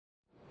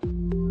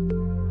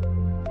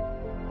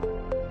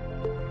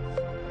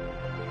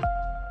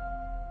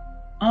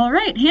All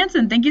right,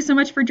 Hanson, thank you so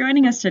much for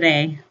joining us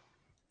today.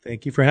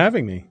 Thank you for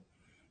having me.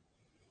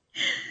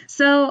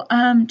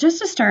 Just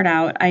to start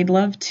out, I'd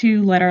love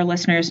to let our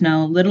listeners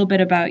know a little bit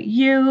about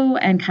you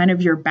and kind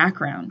of your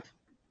background.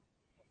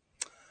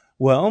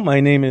 Well,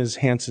 my name is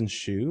Hanson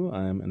Shu.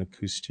 I'm an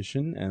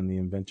acoustician and the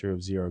inventor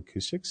of Zero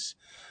Acoustics.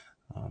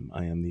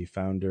 I am the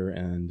founder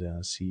and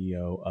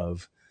CEO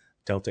of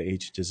Delta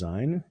H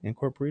Design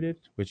Incorporated,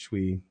 which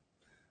we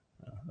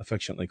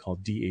affectionately call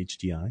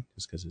DHDI,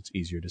 just because it's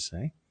easier to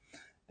say.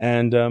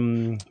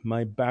 And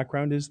my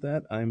background is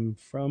that I'm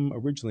from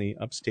originally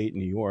upstate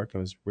New York. I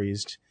was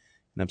raised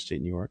in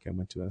upstate New York. I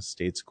went to a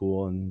state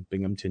school in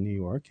Binghamton, New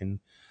York, and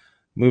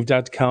moved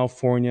out to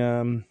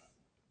California,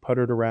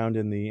 puttered around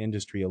in the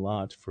industry a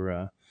lot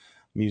for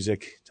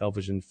music,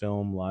 television,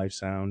 film, live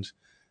sound,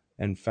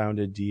 and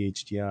founded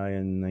DHDI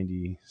in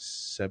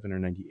 97 or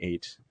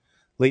 98,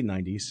 late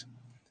 90s.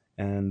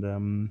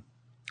 And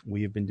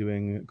we have been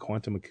doing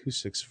quantum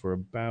acoustics for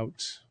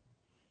about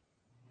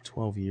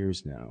 12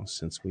 years now,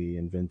 since we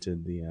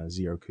invented the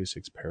Zero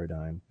Acoustics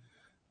paradigm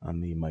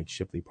on the Mike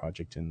Shipley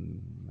project in,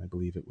 I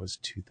believe it was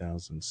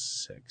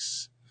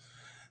 2006.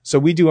 So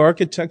we do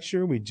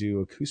architecture, we do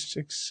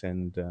acoustics,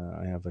 and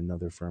I have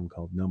another firm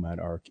called Nomad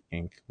Arc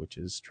Inc., which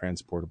is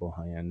transportable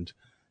high-end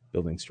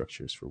building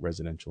structures for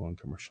residential and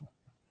commercial.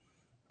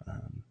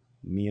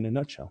 Me in a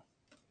nutshell.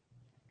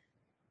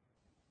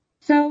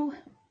 So,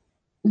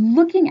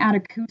 looking at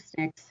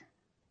acoustics,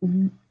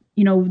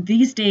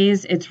 these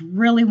days it's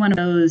really one of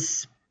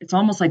those, it's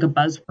almost like a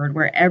buzzword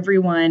where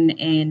everyone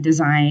in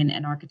design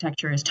and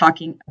architecture is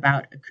talking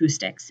about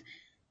acoustics.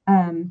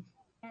 And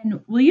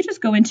will you just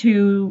go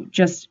into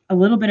just a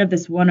little bit of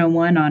this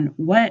 101 on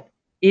what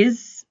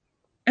is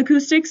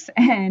acoustics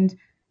and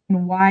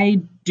why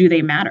do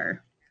they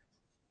matter?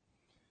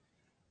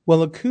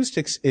 Well,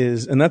 acoustics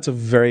is, and that's a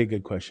very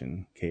good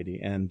question,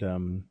 Katie, and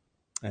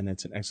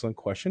it's an excellent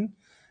question,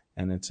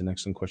 and it's an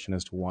excellent question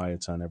as to why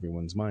it's on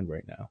everyone's mind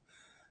right now.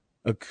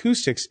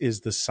 Acoustics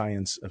is the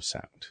science of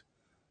sound.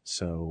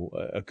 So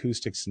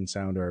acoustics and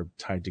sound are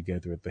tied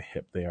together at the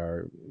hip. They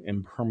are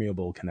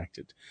impermeable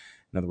connected.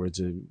 In other words,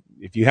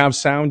 if you have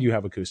sound, you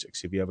have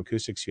acoustics. If you have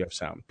acoustics, you have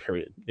sound,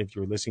 period. If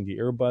you're listening to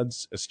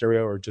earbuds, a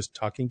stereo, or just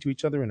talking to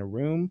each other in a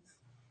room,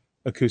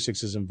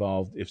 acoustics is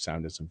involved if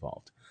sound is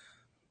involved.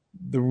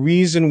 The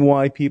reason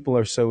why people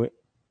are so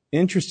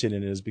interested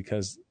in it is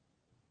because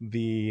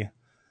the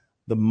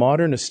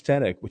modern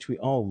aesthetic, which we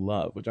all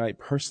love, which I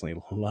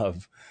personally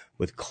love,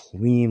 with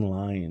clean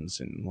lines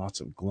and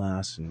lots of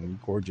glass and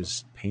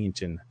gorgeous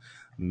paint and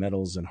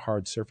metals and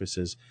hard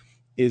surfaces,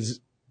 is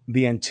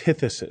the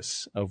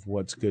antithesis of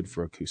what's good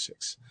for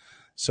acoustics.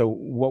 So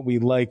what we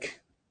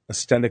like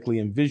aesthetically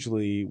and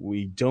visually,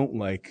 we don't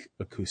like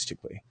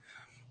acoustically.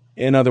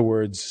 In other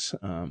words,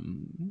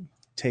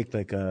 take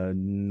like a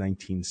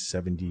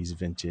 1970s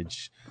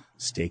vintage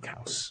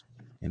steakhouse,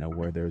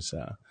 where there's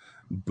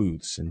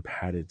booths and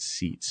padded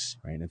seats,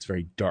 right? And it's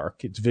very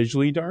dark. It's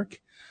visually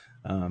dark,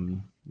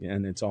 and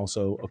it's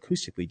also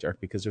acoustically dark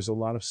because there's a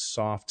lot of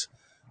soft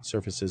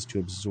surfaces to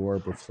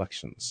absorb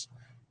reflections.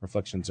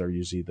 Reflections are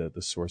usually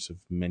the source of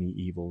many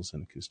evils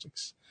in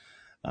acoustics.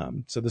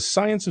 So the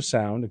science of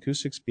sound,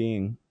 acoustics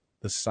being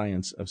the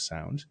science of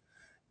sound,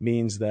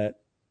 means that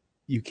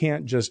you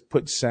can't just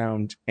put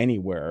sound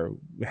anywhere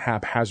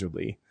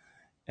haphazardly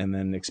and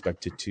then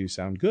expect it to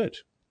sound good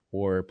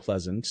or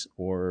pleasant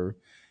or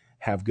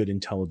have good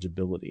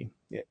intelligibility.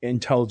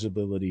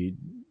 Intelligibility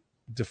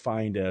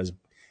defined as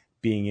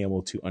being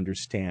able to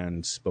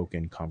understand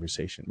spoken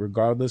conversation,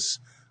 regardless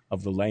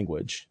of the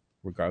language,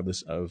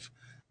 regardless of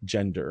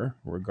gender,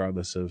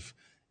 regardless of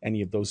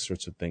any of those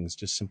sorts of things.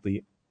 Just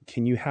simply,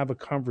 can you have a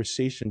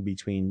conversation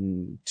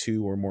between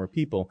two or more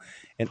people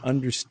and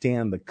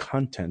understand the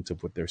content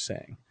of what they're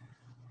saying?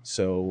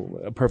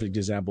 So a perfect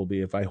example would be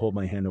if I hold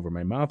my hand over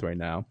my mouth right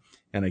now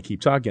and I keep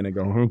talking, I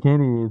go, "Hey,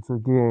 Kenny, it's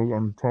okay.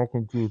 I'm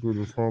talking to you through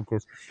this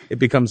podcast." It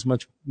becomes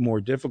much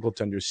more difficult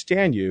to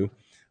understand you,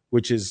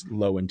 which is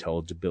low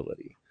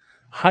intelligibility.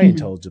 High Mhm.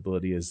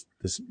 intelligibility is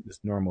this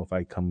normal. If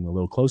I come a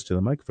little close to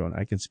the microphone,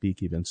 I can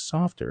speak even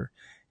softer,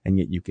 and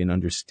yet you can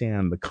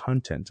understand the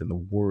content and the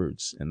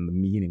words and the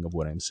meaning of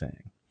what I'm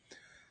saying.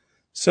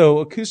 So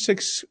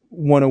acoustics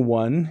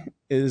 101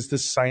 is the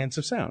science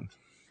of sound.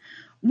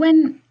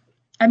 When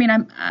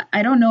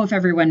I don't know if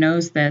everyone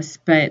knows this,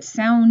 but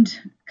sound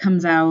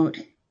comes out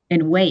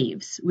in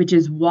waves, which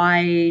is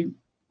why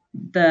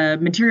the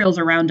materials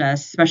around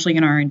us, especially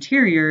in our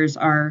interiors,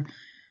 are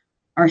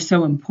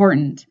so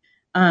important.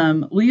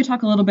 Will you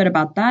talk a little bit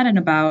about that and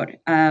about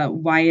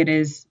why it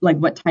is like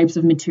what types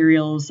of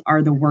materials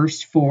are the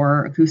worst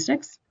for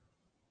acoustics?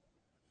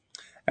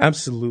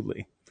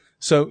 Absolutely.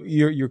 So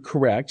you're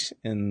correct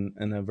in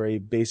a very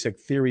basic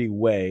theory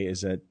way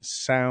is that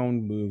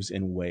sound moves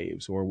in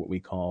waves, or what we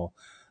call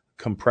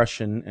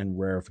compression and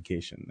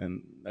rarefication.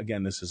 And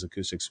again, this is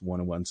acoustics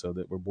 101, so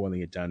that we're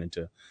boiling it down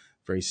into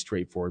very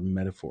straightforward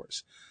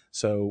metaphors.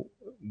 So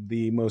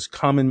the most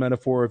common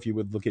metaphor, if you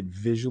would look at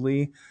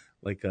visually,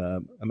 like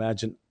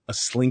imagine a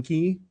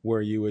slinky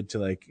where you would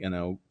to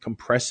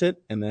compress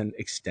it and then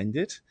extend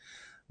it.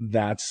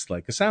 that's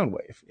like a sound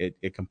wave.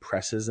 It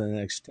compresses and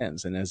it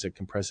extends. And as it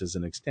compresses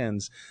and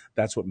extends,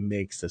 that's what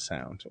makes the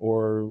sound.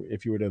 Or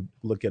if you were to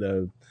look at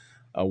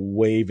a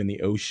wave in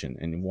the ocean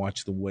and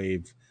watch the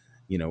wave,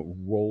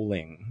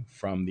 rolling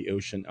from the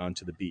ocean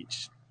onto the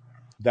beach,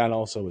 that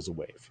also is a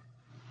wave.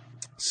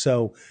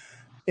 So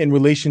in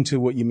relation to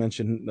what you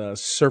mentioned,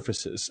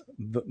 surfaces,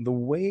 the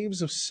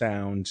waves of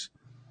sound,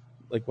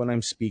 like when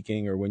I'm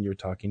speaking or when you're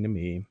talking to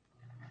me,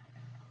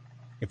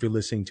 if you're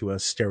listening to a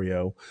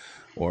stereo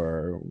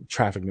or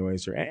traffic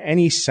noise or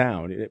any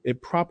sound,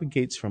 it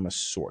propagates from a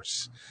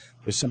source.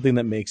 There's something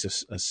that makes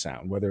a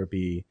sound, whether it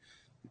be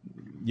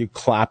you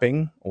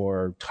clapping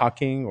or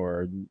talking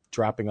or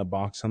dropping a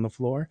box on the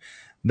floor,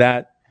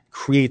 that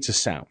creates a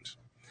sound.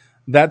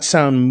 That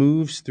sound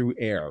moves through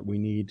air. We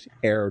need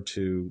air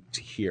to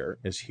hear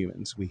as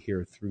humans. We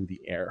hear through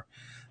the air.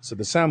 So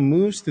the sound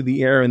moves through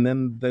the air, and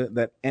then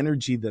that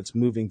energy that's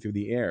moving through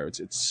the air,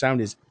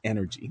 sound is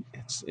energy.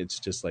 It's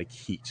just like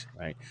heat,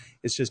 right?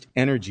 It's just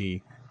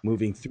energy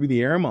moving through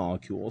the air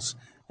molecules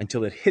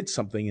until it hits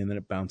something, and then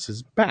it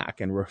bounces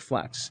back and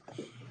reflects.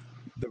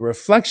 The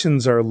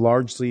reflections are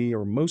largely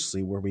or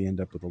mostly where we end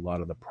up with a lot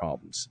of the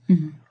problems.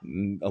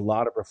 A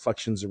lot of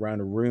reflections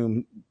around a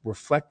room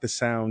reflect the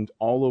sound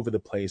all over the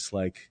place.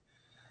 Like,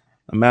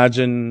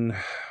 imagine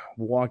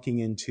walking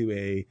into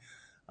a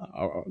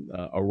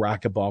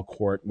racquetball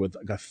court with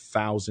like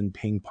 1,000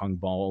 ping pong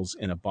balls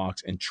in a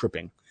box and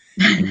tripping,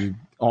 and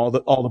all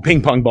the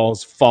ping pong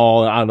balls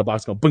fall out of the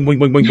box, go boing boing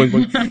boing boing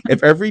boing boing.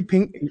 If every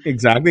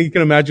exactly, you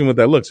can imagine what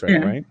that looks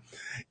like, right?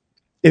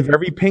 If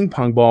every ping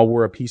pong ball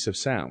were a piece of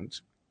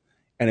sound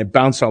and it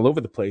bounced all over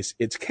the place,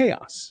 it's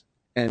chaos.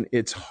 And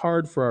it's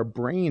hard for our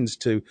brains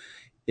to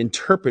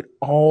interpret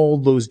all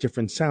those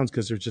different sounds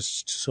because there's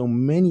just so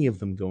many of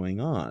them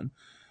going on.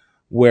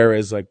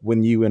 Whereas like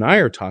when you and I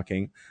are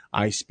talking,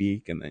 I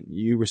speak and then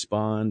you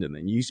respond and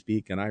then you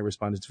speak and I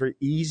respond. It's very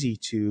easy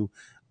to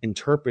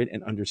interpret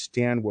and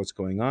understand what's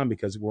going on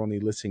because we're only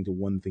listening to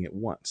one thing at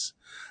once.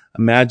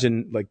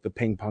 Imagine like the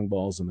ping pong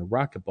balls in the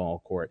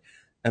racquetball court.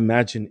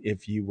 Imagine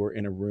if you were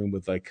in a room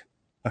with like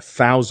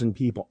 1,000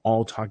 people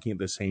all talking at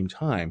the same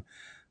time.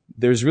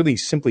 There's really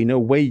simply no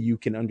way you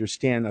can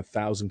understand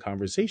 1,000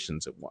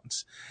 conversations at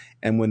once.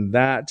 And when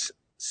that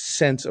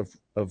sense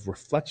of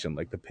reflection,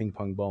 like the ping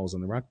pong balls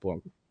on the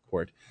racquetball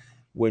court,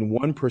 when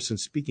one person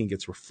speaking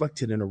gets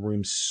reflected in a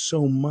room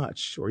so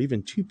much, or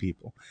even two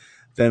people,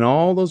 then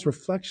all those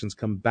reflections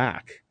come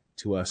back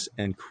to us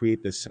and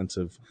create this sense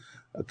of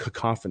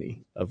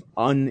cacophony, of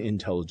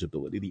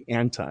unintelligibility, the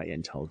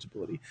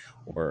anti-intelligibility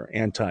or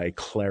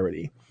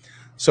anti-clarity.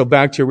 So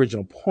back to your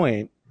original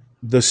point,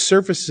 the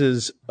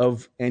surfaces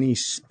of any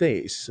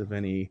space, of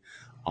any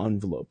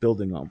envelope,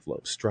 building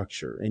envelope,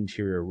 structure,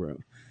 interior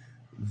room,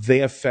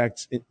 they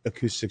affect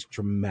acoustics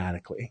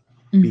dramatically.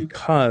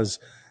 Because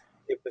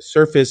if the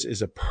surface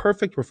is a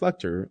perfect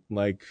reflector,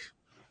 like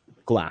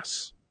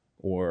glass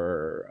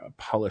or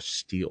polished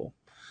steel,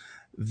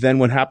 then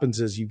what happens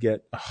is you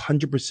get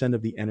 100%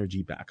 of the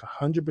energy back,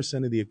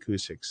 100% of the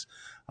acoustics,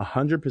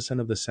 100%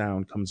 of the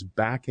sound comes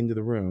back into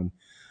the room,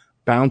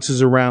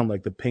 bounces around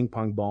like the ping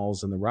pong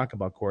balls in the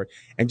racquetball court,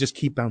 and just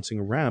keep bouncing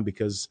around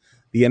because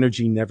the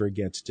energy never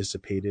gets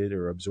dissipated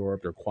or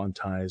absorbed or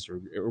quantized or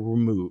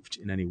removed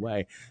in any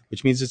way,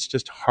 which means it's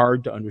just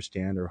hard to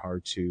understand or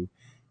hard to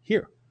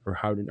hear or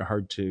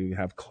hard to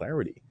have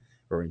clarity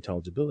or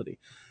intelligibility.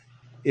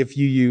 If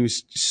you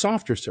use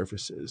softer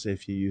surfaces,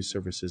 if you use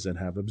surfaces that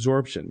have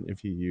absorption,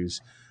 if you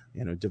use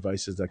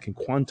devices that can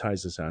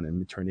quantize the sound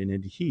and turn it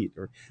into heat,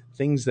 or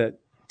things that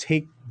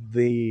take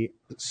the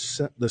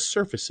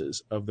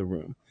surfaces of the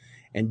room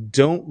and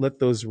don't let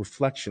those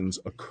reflections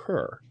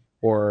occur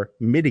or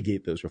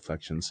mitigate those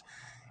reflections,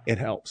 it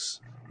helps.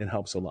 It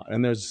helps a lot.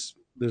 And there's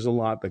a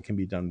lot that can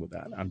be done with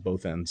that on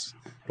both ends,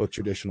 both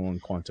traditional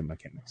and quantum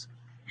mechanics.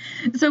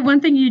 So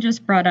one thing you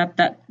just brought up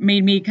that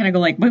made me kind of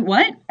go like, wait,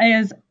 what?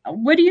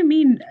 What do you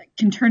mean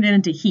can turn it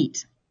into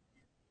heat?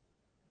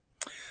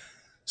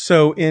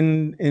 So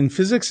in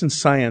physics and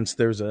science,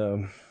 there's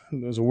a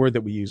word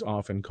that we use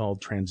often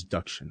called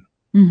transduction.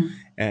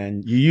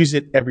 And you use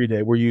it every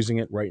day. We're using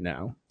it right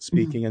now,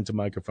 speaking into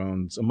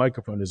microphones. A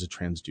microphone is a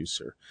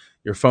transducer.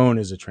 Your phone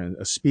is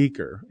a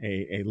speaker,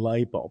 a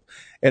light bulb.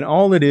 And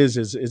all it is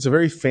it's a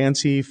very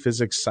fancy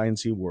physics,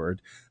 sciencey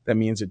word that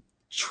means it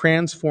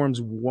transforms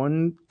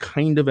one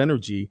kind of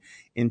energy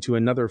into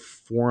another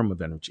form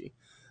of energy.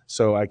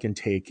 So I can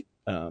take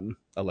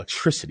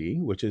electricity,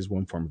 which is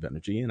one form of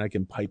energy, and I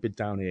can pipe it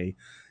down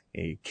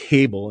a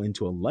cable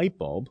into a light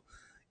bulb,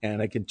 and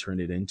I can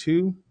turn it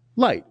into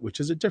light, which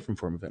is a different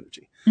form of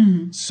energy.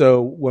 So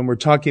when we're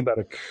talking about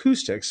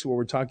acoustics, what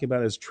we're talking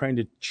about is trying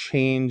to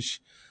change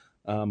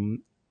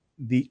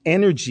the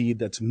energy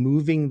that's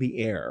moving the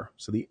air.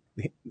 So the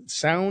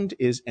sound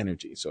is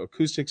energy. So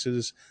acoustics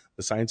is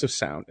the science of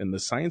sound, and the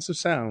science of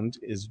sound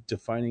is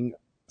defining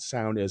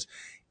sound as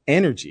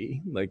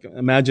energy. Like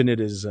imagine it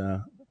as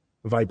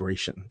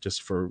vibration,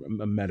 just for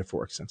a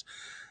metaphoric sense.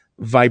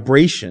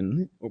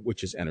 Vibration,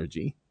 which is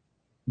energy,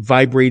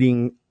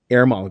 vibrating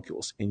air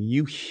molecules, and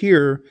you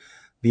hear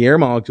the air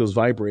molecules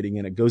vibrating,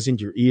 and it goes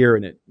into your ear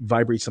and it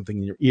vibrates something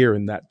in your ear,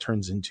 and that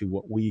turns into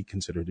what we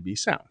consider to be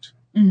sound.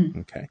 Mm-hmm.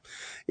 Okay.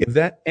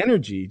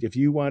 If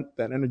you want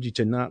that energy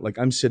to not, like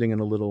I'm sitting in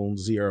a little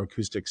ZR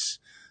Acoustics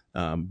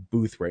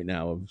booth right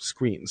now of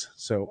screens.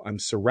 So I'm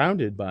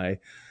surrounded by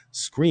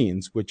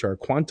screens which are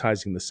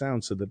quantizing the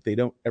sound so that they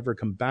don't ever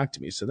come back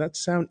to me. So that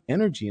sound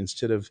energy,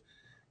 instead of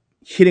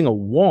hitting a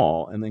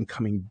wall and then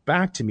coming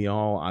back to me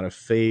all out of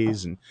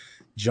phase and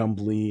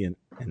jumbly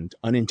and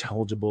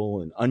unintelligible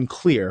and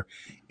unclear,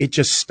 it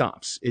just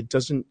stops. It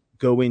doesn't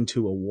go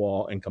into a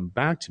wall and come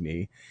back to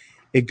me.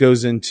 It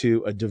goes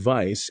into a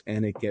device,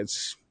 and it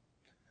gets,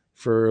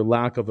 for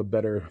lack of a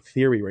better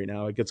theory right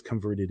now, it gets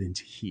converted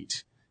into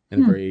heat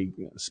in a very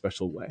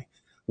special way.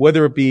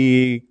 Whether it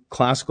be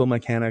classical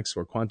mechanics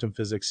or quantum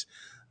physics,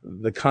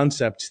 the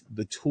concept,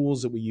 the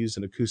tools that we use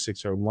in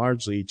acoustics are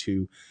largely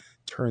to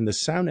turn the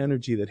sound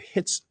energy that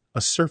hits a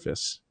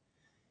surface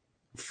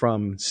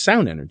from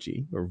sound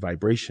energy or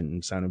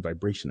vibration, sound and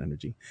vibration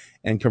energy,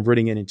 and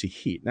converting it into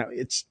heat. Now,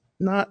 it's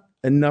not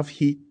enough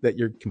heat that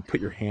you can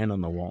put your hand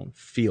on the wall and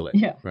feel it,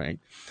 right?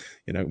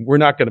 We're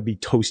not going to be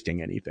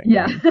toasting anything,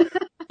 right?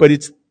 But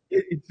it's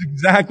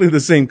exactly the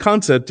same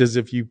concept as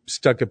if you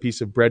stuck a piece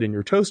of bread in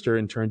your toaster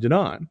and turned it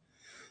on.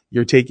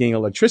 You're taking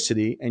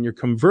electricity and you're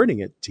converting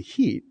it to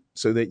heat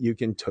so that you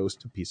can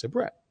toast a piece of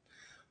bread.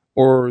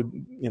 Or,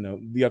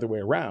 the other way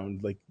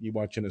around, like you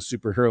watch in a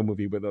superhero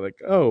movie where they're like,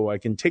 oh, I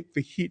can take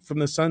the heat from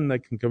the sun, I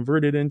can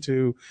convert it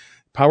into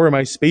power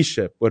my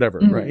spaceship, whatever,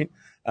 right?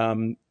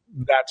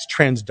 That's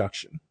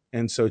transduction.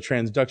 And so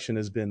transduction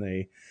has been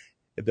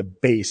the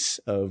base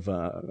of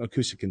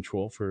acoustic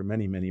control for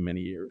many, many,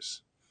 many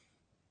years.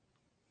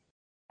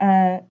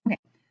 Okay.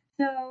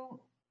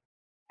 So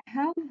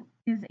how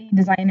is a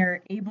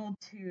designer able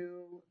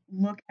to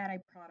look at a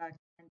product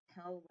and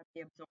tell what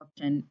the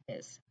absorption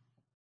is?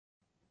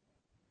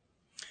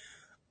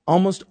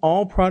 Almost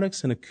all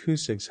products in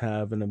acoustics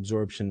have an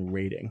absorption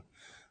rating.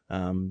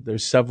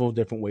 There's several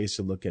different ways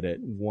to look at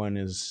it. One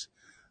is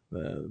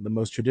the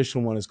most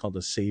traditional one is called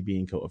the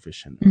Sabin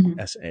coefficient,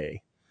 SA.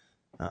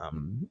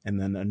 And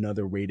then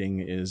another rating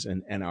is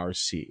an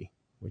NRC,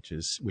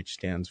 which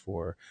stands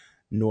for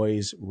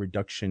noise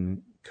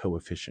reduction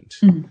coefficient.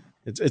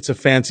 It's a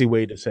fancy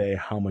way to say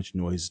how much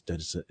noise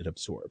does it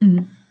absorb.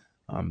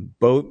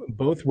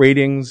 Both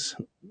ratings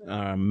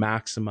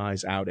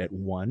maximize out at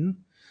 1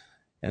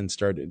 and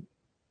start at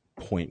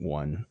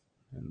 0.1.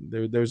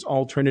 And there's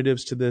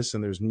alternatives to this,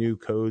 and there's new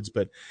codes.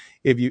 But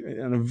if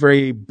you, on a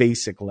very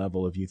basic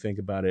level, if you think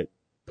about it,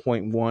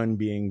 0.1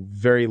 being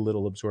very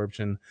little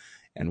absorption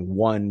and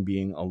 1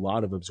 being a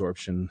lot of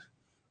absorption,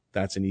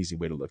 that's an easy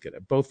way to look at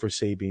it, both for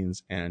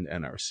Sabins and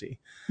NRC.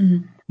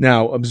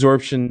 Now,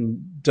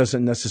 absorption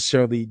doesn't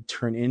necessarily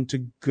turn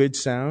into good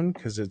sound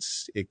because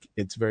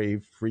it's very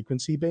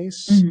frequency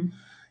based.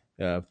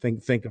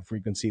 Think of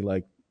frequency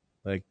like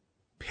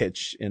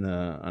pitch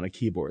on a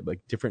keyboard, like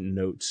different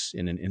notes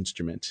in an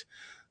instrument.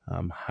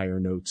 Higher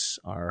notes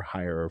are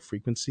higher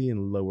frequency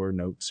and lower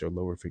notes are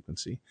lower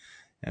frequency.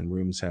 And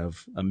rooms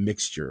have a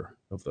mixture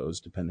of those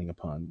depending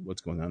upon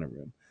what's going on in a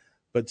room.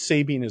 But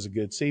Sabin and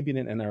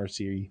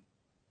NRC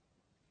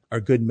are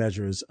good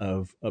measures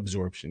of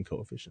absorption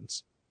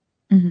coefficients.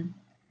 Do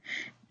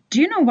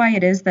you know why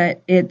it is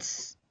that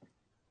it's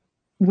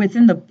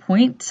within the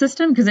point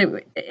system? Because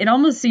it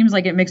almost seems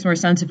like it makes more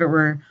sense if it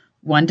were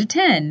 1 to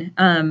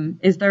 10.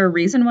 Is there a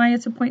reason why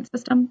it's a point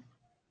system?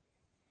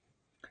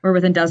 Or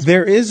within decibels?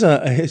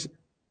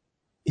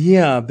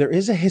 There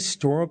is a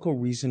historical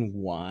reason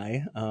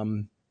why.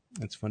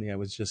 It's funny, I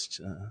was just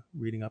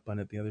reading up on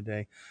it the other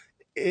day.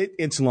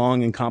 It's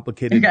long and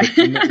complicated,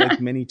 Okay. but like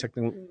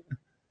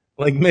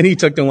many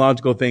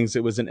technological things,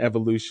 it was an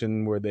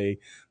evolution where they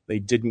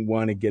didn't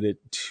want to get it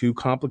too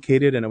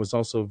complicated, and it was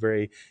also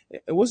it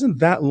wasn't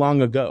that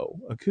long ago.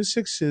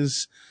 Acoustics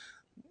is,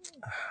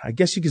 I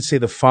guess you could say,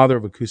 the father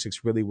of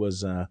acoustics really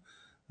was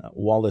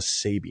Wallace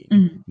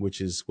Sabin, which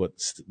is what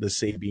the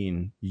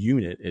Sabin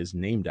unit is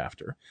named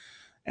after.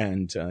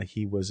 And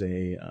he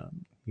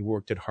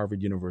worked at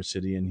Harvard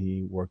University, and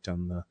he worked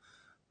on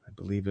I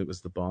believe it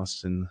was the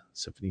Boston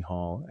Symphony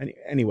Hall.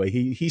 Anyway,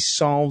 he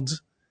solved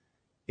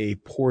a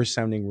poor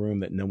sounding room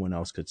that no one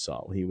else could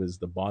solve. He was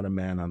the bottom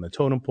man on the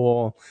totem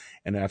pole.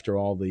 And after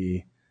all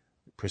the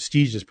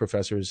prestigious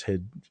professors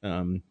had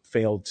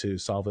failed to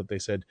solve it, they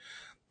said,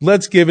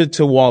 let's give it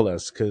to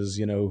Wallace, because,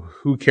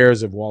 who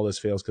cares if Wallace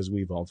fails, because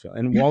we've all failed.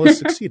 And Wallace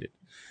succeeded.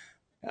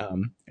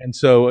 And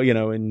so,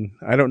 and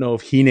I don't know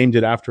if he named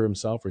it after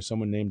himself or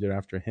someone named it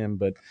after him,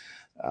 but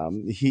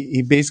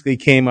he basically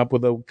came up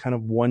with a kind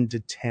of 1 to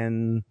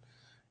 10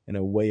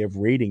 way of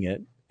rating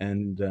it.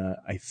 And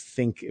I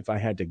think if I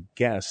had to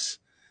guess,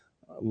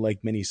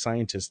 like many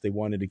scientists, they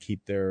wanted to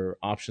keep their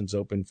options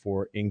open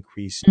for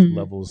increased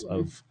levels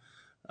of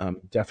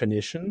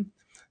definition.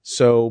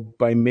 So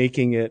by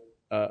making it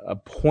a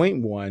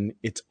 0.1,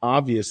 it's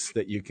obvious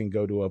that you can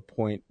go to a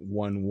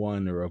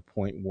 0.11 or a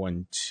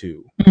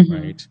 0.12,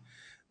 right?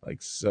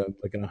 like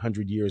in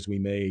 100 years, we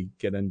may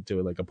get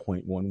into like a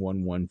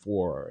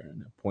 0.1114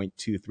 and a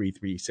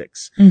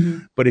 0.2336. Mm-hmm.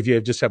 But if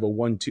you just have a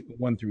 1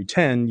 through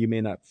 10, you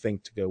may not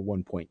think to go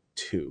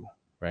 1.2,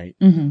 right?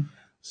 Mm-hmm.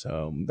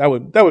 So that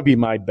would be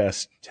my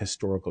best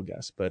historical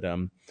guess. But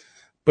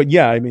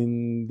yeah, I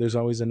mean, there's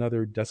always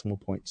another decimal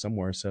point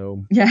somewhere.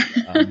 So Yeah.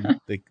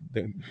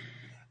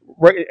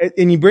 right,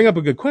 and you bring up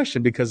a good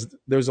question, because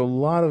there's a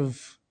lot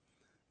of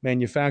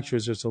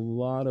manufacturers, there's a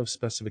lot of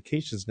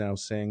specifications now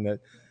saying that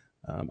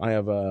I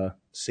have a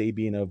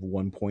Sabine of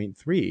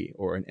 1.3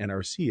 or an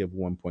NRC of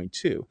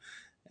 1.2,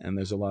 and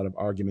there's a lot of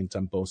argument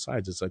on both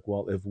sides. It's like,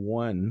 well, if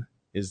 1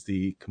 is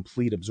the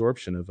complete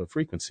absorption of a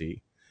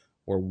frequency,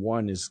 or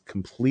 1 is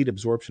complete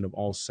absorption of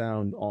all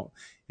sound,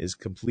 is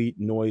complete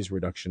noise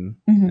reduction,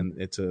 Mm-hmm. and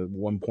it's a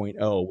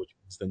 1.0, which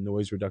is the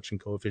noise reduction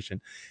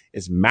coefficient,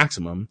 is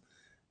maximum.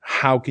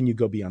 How can you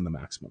go beyond the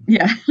maximum?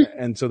 Yeah.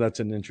 And so that's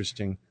an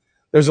interesting,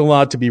 there's a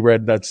lot to be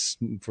read. That's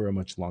for a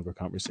much longer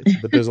conversation,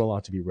 but there's a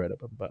lot to be read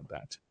about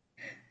that.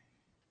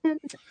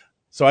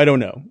 So I don't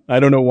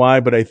know why,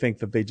 but I think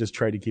that they just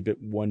try to keep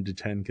it 1 to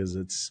 10 because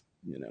it's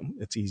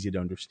easy to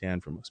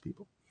understand for most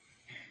people.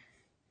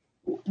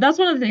 That's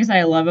one of the things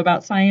I love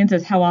about science,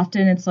 is how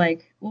often it's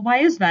like, well, why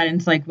is that? And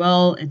it's like,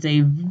 well, it's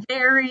a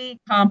very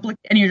complicated,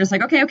 and you're just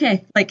like,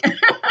 okay, like,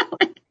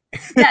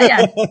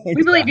 yeah,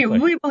 we believe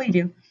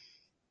you.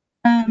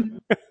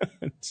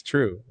 It's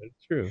true.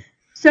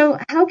 So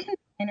how can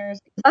designers,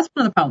 that's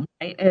one of the problems,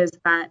 right, is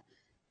that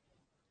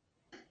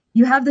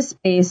you have the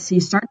space, you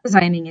start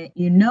designing it,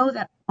 you know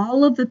that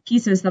all of the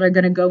pieces that are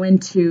going to go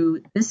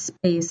into this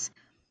space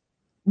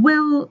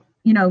will,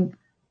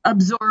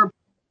 absorb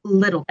a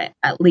little bit,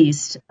 at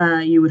least,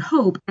 you would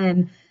hope.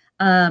 And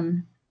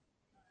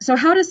so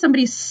how does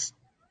somebody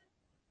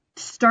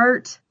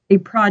start a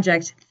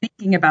project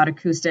thinking about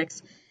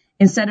acoustics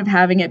instead of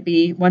having it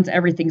be, once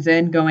everything's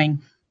in,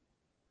 going,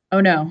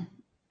 oh no,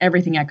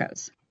 everything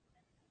echoes?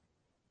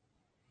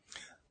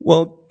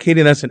 Well,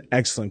 Katie, that's an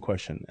excellent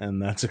question.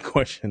 And that's a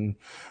question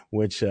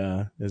which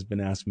has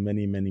been asked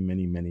many, many,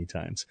 many, many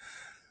times.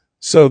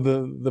 So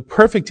the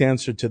perfect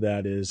answer to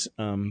that is,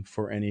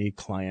 for any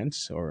client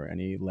or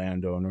any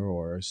landowner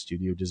or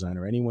studio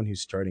designer, anyone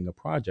who's starting a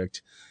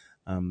project,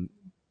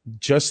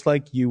 just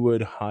like you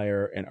would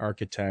hire an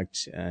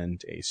architect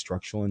and a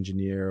structural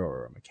engineer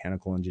or a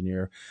mechanical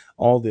engineer,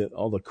 all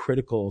the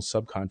critical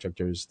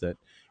subcontractors that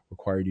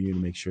require you to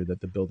make sure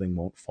that the building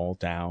won't fall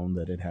down,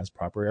 that it has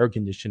proper air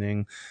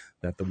conditioning,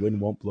 that the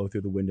wind won't blow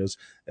through the windows.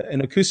 An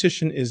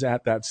acoustician is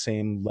at that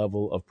same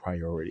level of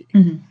priority.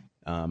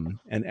 Mm-hmm.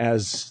 And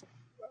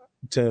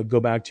to go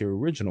back to your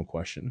original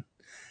question,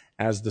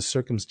 as the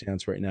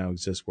circumstance right now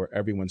exists where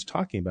everyone's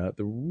talking about it,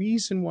 the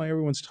reason why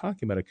everyone's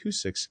talking about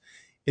acoustics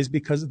is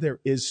because there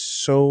is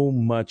so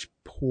much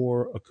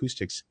poor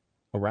acoustics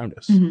around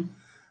us. Mm-hmm.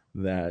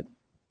 That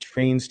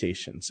train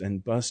stations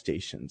and bus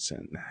stations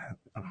and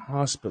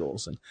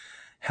hospitals and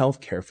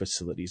healthcare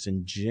facilities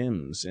and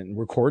gyms and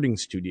recording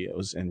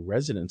studios and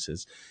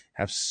residences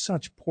have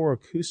such poor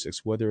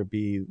acoustics, whether it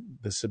be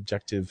the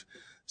subjective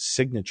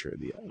signature,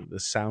 the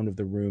sound of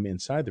the room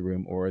inside the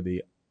room, or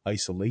the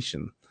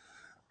isolation.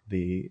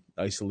 The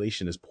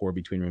isolation is poor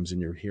between rooms, and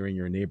you're hearing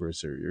your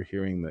neighbors, or you're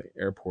hearing the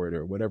airport,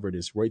 or whatever it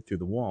is, right through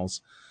the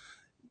walls.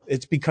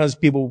 It's because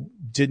people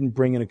didn't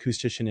bring an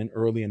acoustician in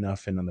early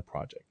enough in on the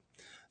project.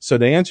 So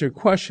to answer your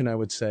question, I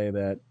would say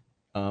that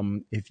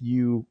if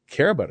you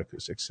care about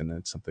acoustics and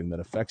it's something that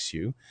affects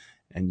you,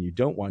 and you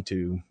don't want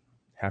to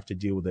have to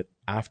deal with it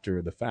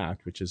after the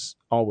fact, which is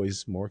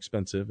always more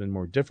expensive and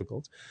more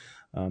difficult,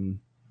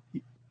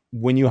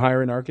 when you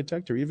hire an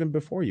architect, or even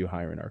before you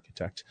hire an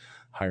architect,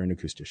 hire an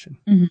acoustician,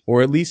 mm-hmm.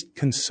 or at least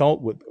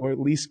consult with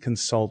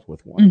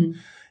one.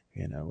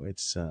 Mm-hmm.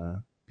 It's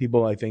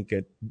people, I think,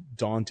 get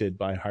daunted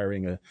by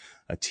hiring a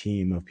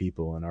team of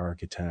people, an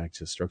architect,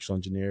 a structural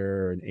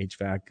engineer, an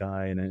HVAC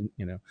guy, and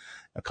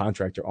a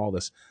contractor, all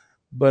this.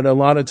 But a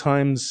lot of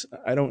times,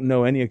 I don't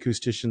know any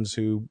acousticians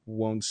who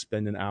won't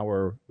spend an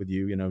hour with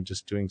you,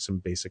 just doing some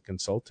basic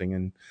consulting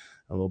and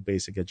a little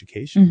basic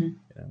education.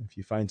 Mm-hmm. If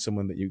you find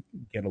someone that you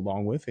get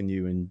along with and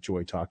you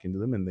enjoy talking to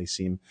them, and they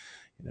seem,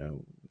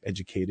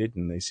 educated,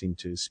 and they seem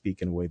to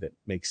speak in a way that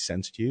makes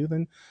sense to you,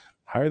 then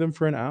hire them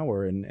for an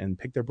hour and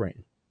pick their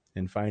brain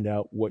and find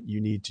out what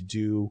you need to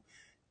do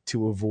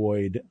to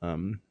avoid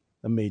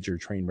a major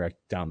train wreck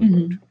down the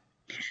road.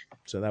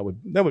 So that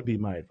would be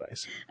my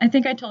advice. I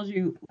think I told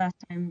you last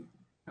time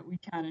that we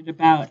chatted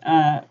about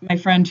my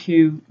friend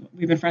who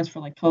we've been friends for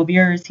like 12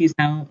 years. He's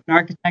now an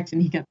architect,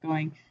 and he kept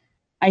going,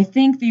 I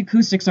think the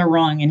acoustics are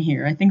wrong in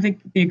here. I think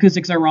the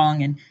acoustics are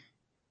wrong. And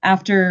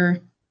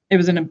after it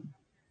was in an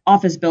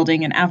office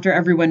building, and after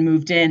everyone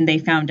moved in, they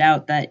found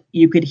out that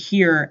you could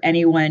hear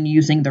anyone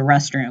using the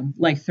restroom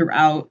like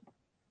throughout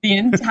the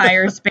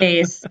entire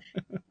space.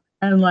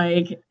 And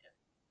like,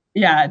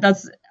 yeah,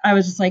 I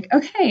was just like,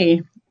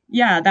 okay,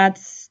 yeah,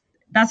 that's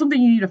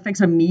something you need to fix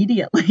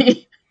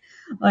immediately.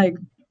 Like,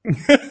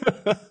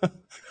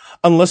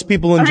 unless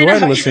people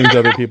enjoy listening to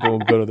other people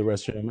go to the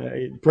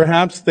restroom,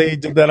 perhaps they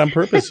did that on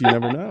purpose. You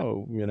never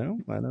know.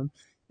 I don't.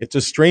 it's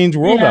a strange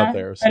world out Yeah,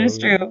 there. that So is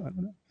you know, true. I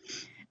don't know.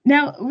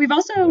 Now, we've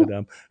also,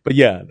 But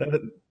yeah,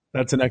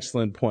 that's an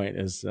excellent point.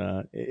 Is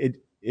it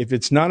if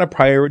it's not a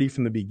priority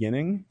from the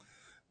beginning,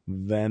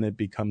 then it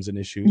becomes an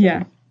issue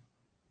yeah, later.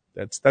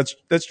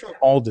 That's true of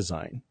all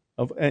design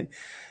of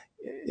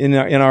in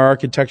our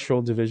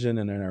architectural division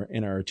and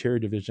in our interior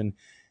division.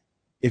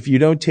 If you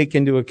don't take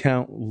into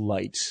account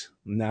light,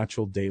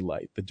 natural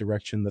daylight, the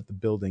direction that the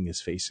building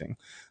is facing,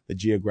 the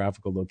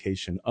geographical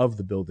location of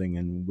the building,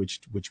 and which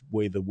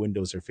way the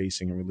windows are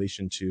facing in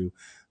relation to,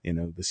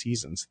 the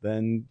seasons,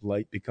 then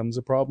light becomes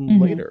a problem hmm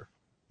later.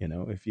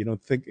 If you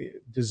don't think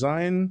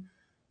design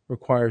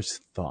requires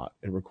thought,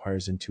 it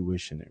requires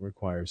intuition, it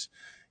requires,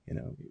 you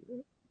know,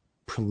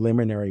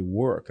 preliminary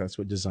work. That's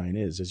what design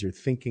is you're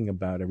thinking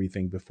about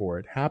everything before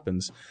it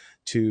happens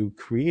to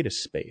create a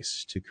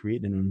space, to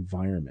create an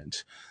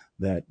environment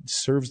that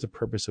serves the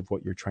purpose of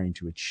what you're trying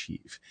to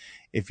achieve.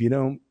 If you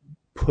don't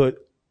put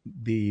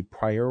the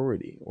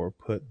priority or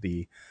put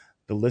the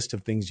list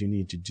of things you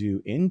need to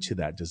do into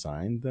that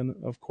design, then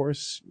of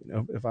course,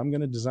 if I'm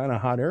going to design a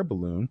hot air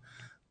balloon,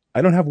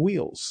 I don't have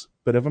wheels.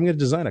 But if I'm going to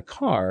design a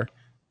car,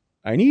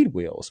 I need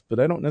wheels, but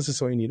I don't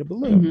necessarily need a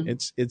balloon. hmm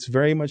It's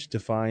very much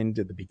defined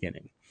at the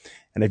beginning.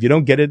 And if you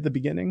don't get it at the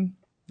beginning,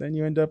 then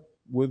you end up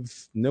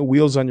with no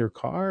wheels on your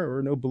car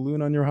or no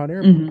balloon on your hot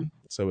air hmm balloon.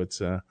 So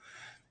it's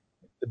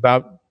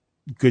about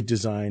good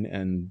design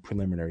and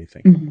preliminary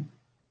thinking. hmm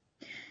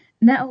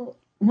Now,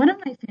 one of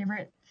my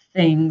favorite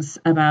things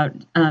about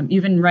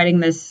you've been writing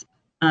this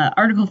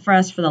article for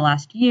us for the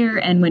last year,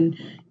 and when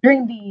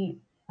during the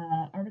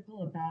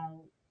article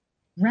about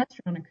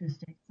restaurant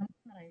acoustics, something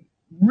that I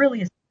really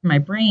stuck in my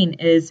brain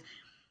is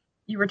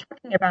you were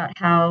talking about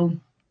how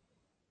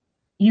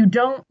you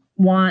don't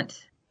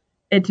want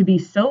it to be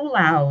so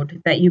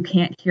loud that you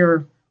can't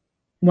hear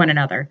one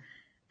another.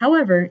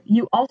 However,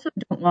 you also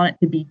don't want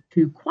it to be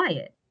too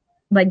quiet.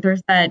 Like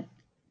there's that,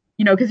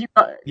 because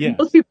most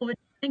Yes. people would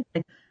think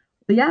like,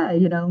 well, yeah,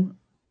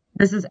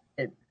 this is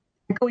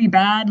echoey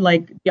bad.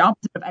 Like the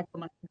opposite of echo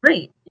must be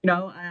great.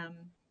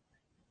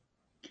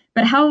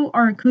 But how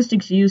are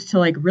acoustics used to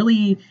like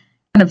really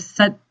kind of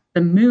set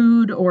the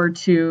mood or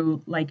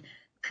to like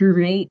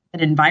create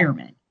an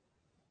environment?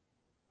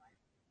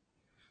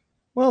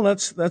 Well,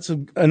 that's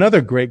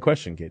another great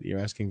question, Katie. You're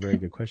asking very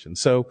good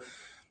questions. So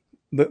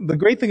the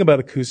great thing about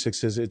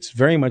acoustics is it's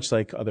very much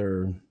like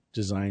other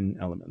design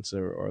elements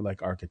or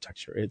like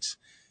architecture. It's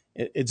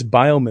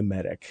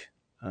biomimetic.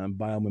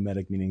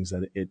 Biomimetic meaning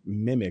that it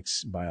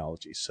mimics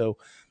biology. So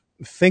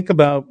think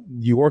about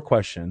your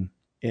question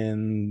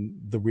in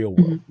the real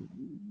world. hmm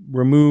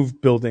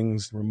Remove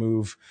buildings,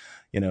 remove,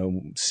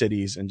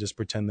 cities, and just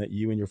pretend that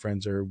you and your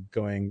friends are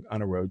going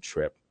on a road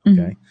trip. hmm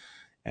Okay,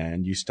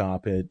 and you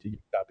stop at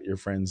your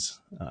friend's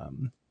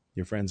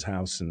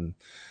house in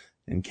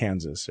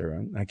Kansas,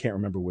 or I can't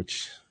remember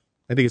which.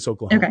 I think it's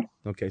Oklahoma. Okay.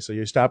 Okay, so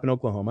you stop in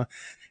Oklahoma,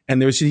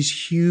 and there's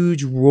these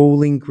huge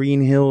rolling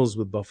green hills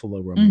with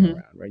buffalo roaming hmm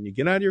around, right? And you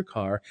get out of your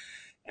car,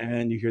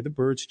 and you hear the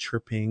birds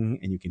chirping,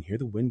 and you can hear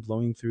the wind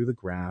blowing through the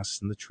grass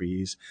and the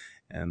trees.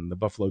 And the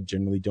buffalo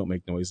generally don't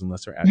make noise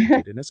unless they're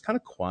agitated, and it's kind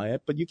of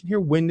quiet, but you can hear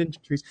wind in the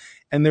trees.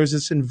 And there's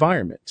this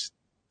environment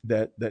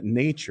that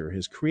nature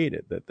has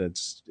created,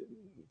 that's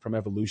from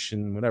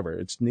evolution, whatever.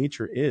 It's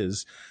nature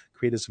is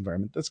create this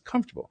environment that's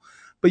comfortable.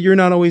 But you're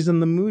not always in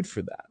the mood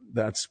for that.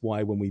 That's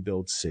why when we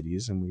build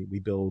cities and we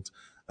build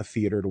a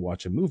theater to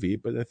watch a movie,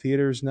 but a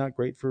theater is not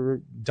great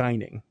for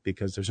dining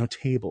because there's no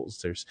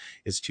tables.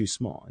 It's too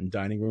small, and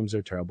dining rooms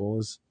are terrible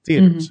as hmm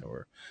theaters,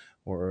 or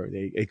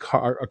a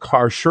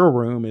car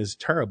showroom is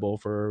terrible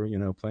for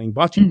playing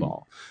bocce hmm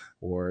ball,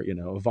 or a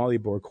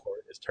volleyball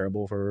court is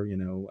terrible for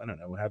I don't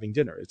know, having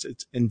dinner. It's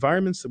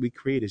environments that we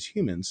create as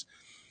humans.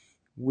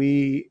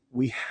 We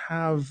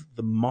have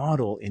the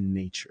model in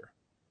nature,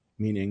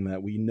 meaning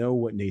that we know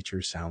what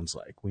nature sounds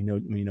like. We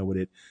know what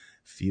it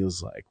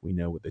feels like. We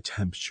know what the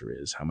temperature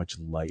is, how much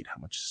light,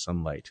 how much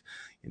sunlight.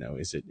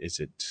 Is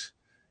it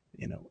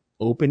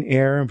open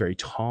air and very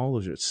tall,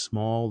 or is it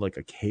small like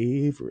a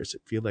cave, or does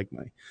it feel like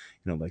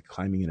like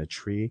climbing in a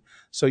tree?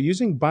 So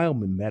using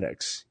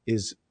biomimetics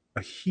is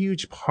a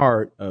huge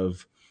part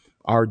of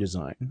our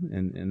design,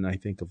 and I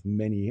think of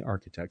many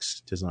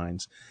architects'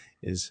 designs,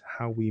 is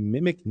how we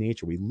mimic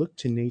nature. We look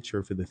to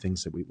nature for the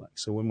things that we like.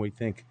 So when we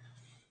think,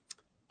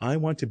 I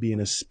want to be in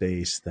a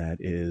space that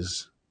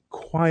is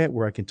quiet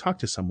where I can talk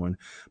to someone,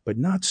 but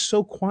not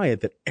so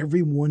quiet that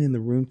everyone in the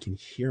room can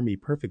hear me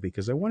perfectly,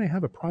 because I want to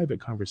have a private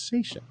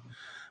conversation.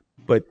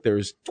 But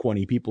there's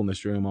 20 people in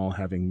this room all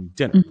having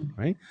dinner, hmm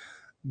right?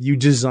 You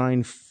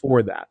design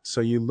for that.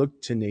 So you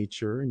look to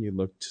nature and you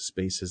look to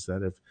spaces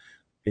that have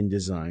been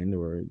designed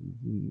or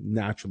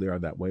naturally are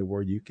that way,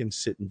 where you can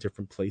sit in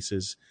different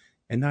places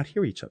and not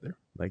hear each other.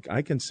 Like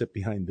I can sit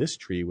behind this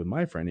tree with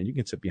my friend and you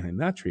can sit behind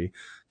that tree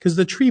because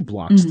the tree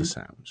blocks the hmm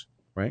sound,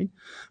 right?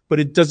 But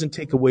it doesn't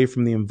take away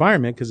from the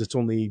environment because it's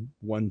only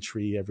one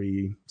tree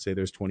every, say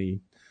there's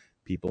 20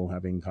 people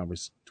having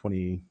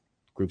 20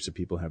 groups of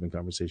people having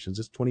conversations.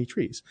 It's 20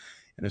 trees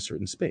in a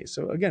certain space.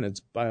 So again,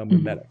 it's hmm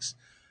biomimetics.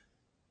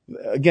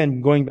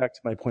 again, going back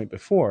to my point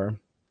before,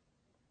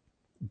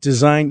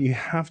 design, you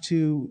have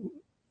to,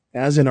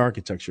 as in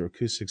architecture,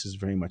 acoustics is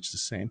very much the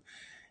same.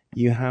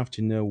 You have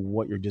to know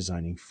what you're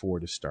designing for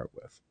to start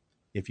with.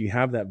 If you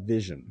have that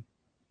vision,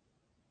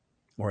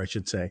 or I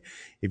should say,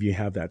 if you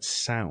have that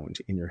sound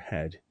in your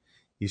head,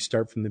 you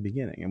start from the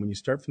beginning. And when you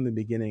start from the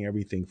beginning,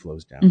 everything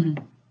flows down.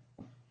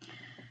 Mm-hmm.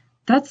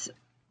 That's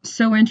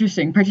so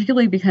interesting,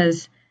 particularly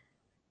because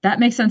that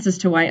makes sense as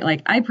to why,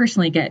 like, I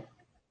personally get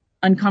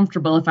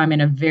uncomfortable if I'm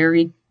in a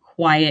very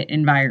quiet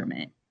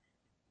environment.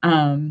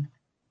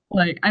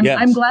 Like I'm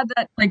Yes. glad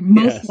that like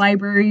most Yes.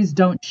 libraries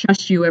don't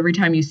shush you every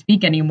time you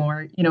speak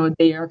anymore. You know,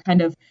 they are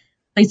kind of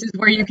places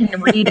where you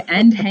can read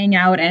and hang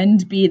out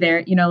and be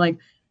there, you know, like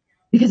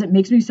because it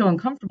makes me so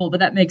uncomfortable, but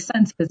that makes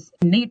sense because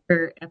in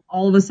nature, if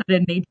all of a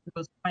sudden nature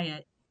goes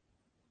quiet,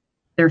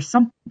 there's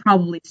something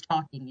probably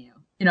stalking you.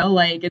 You know,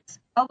 like it's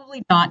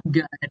probably not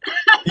good.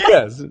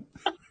 Yes.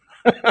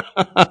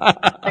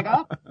 Like,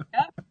 oh,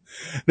 yeah.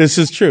 This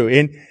is true.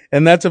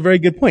 And that's a very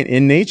good point.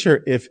 In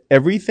nature, if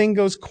everything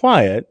goes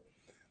quiet,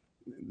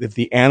 if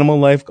the animal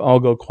life all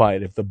go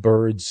quiet, if the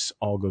birds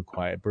all go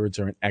quiet, birds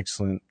are an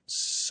excellent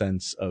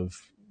sense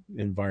of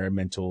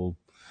environmental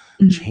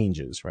Mhm.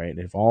 changes, right?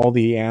 If all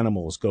the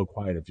animals go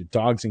quiet, if your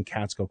dogs and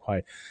cats go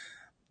quiet,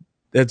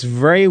 that's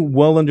very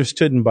well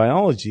understood in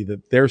biology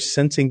that they're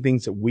sensing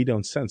things that we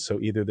don't sense. So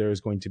either there's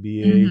going to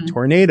be a Mhm.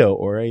 tornado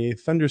or a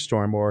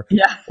thunderstorm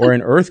Yeah. or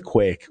an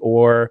earthquake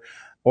or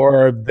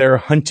they're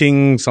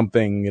hunting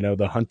something. You know,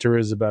 the hunter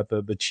is about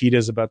the cheetah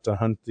is about to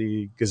hunt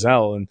the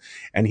gazelle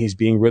and he's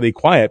being really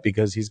quiet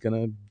because he's going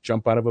to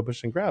jump out of a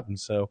bush and grab him.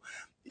 So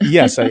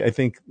yes, I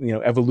think, you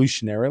know,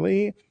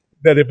 evolutionarily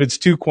that if it's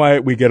too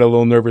quiet, we get a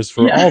little nervous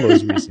for Yeah. all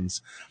those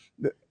reasons.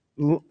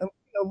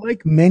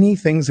 Like many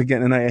things,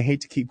 again, and I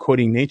hate to keep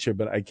quoting nature,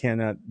 but I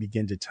cannot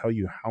begin to tell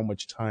you how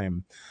much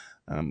time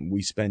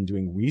we spend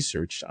doing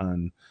research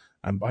on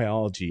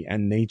biology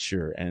and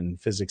nature and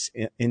physics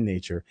in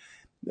nature.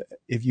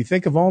 If you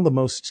think of all the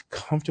most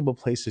comfortable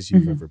places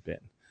you've Mhm. ever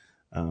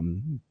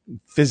been,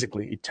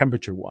 physically,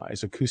 temperature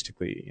wise,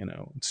 acoustically, you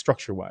know,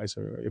 structure wise,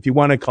 or if you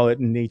want to call it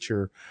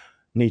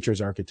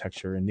nature's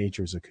architecture and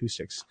nature's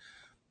acoustics.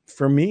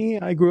 For me,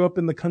 I grew up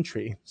in the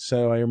country,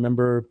 so I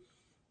remember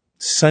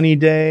sunny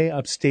day,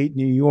 upstate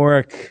New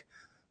York.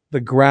 The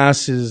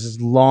grass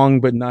is long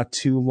but not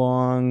too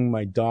long.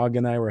 My dog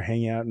and I were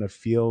hanging out in a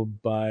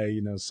field by,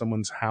 you know,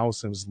 someone's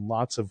house. And it was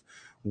lots of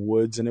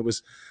woods and it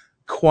was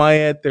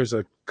quiet. There's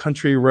a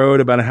country road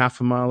about a half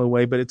a mile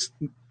away, but it's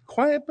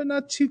quiet but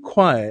not too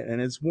quiet.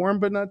 And it's warm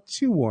but not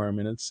too warm.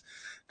 And it's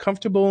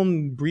comfortable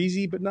and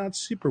breezy but not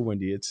super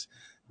windy. It's,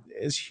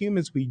 as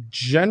humans, we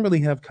generally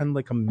have kind of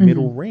like a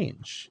middle Mhm.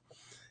 range.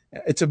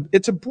 It's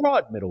a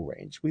broad middle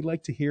range. We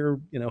like to hear,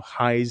 you know,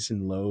 highs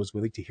and lows. We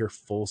like to hear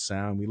full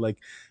sound. We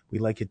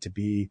like it to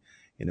be,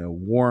 you know,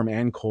 warm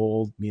and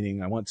cold,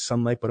 meaning I want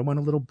sunlight, but I want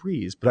a little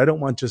breeze. But I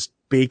don't want just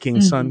baking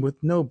sun Mhm. with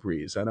no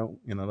breeze. I don't,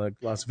 you know, like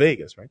Las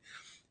Vegas, right?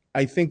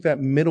 I think that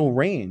middle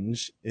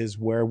range is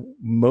where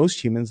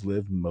most humans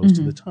live most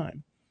of the Mhm.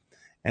 time.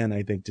 And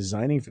I think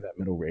designing for that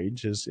middle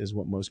range is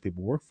what most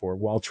people work for,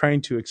 while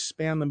trying to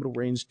expand the middle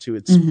range to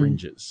its Mhm.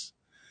 fringes,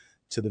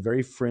 to the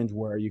very fringe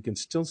where you can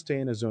still stay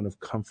in a zone of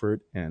comfort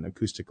and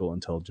acoustical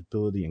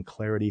intelligibility and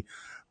clarity,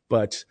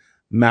 but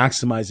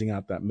maximizing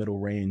out that middle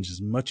range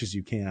as much as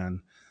you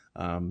can.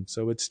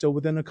 So it's still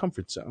within a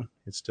comfort zone.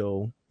 It's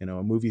still, you know,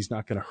 a movie's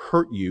not going to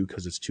hurt you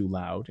because it's too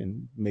loud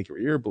and make your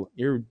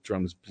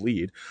eardrums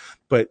bleed,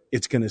 but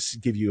it's going to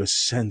give you a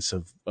sense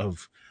of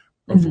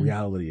Mhm.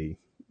 reality,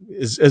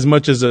 as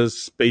much as a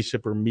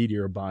spaceship or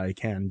meteor by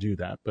can do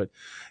that. But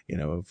you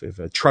know, if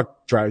a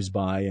truck drives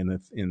by in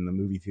the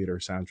movie theater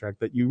soundtrack,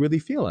 that you really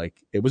feel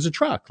like it was a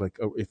truck, like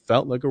it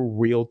felt like a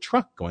real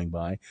truck going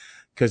by,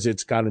 because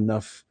it's got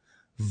enough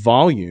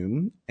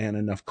volume and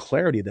enough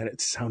clarity that it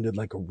sounded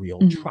like a real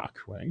Mhm. truck,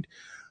 right?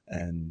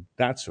 And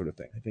that sort of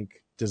thing. I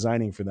think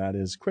designing for that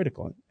is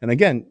critical. And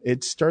again,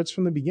 it starts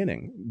from the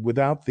beginning.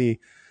 Without the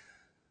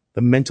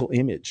mental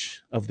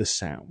image of the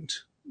sound,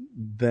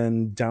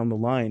 then down the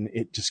line,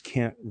 it just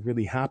can't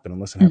really happen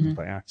unless it happens Mhm.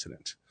 by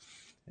accident.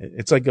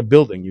 It's like a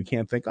building. You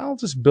can't think, I'll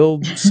just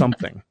build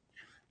something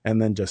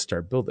and then just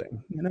start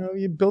building. You know,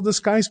 you build a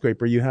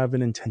skyscraper, you have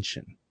an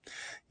intention,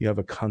 you have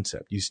a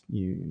concept,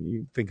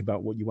 you think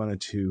about what you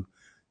wanted to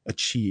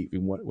achieve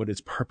and what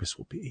its purpose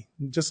will be.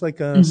 Just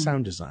like a Mhm.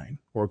 sound design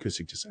or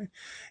acoustic design,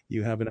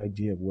 you have an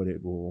idea of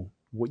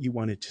what you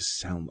want it to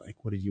sound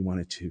like. What did you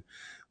want it to,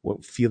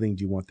 what feeling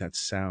do you want that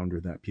sound or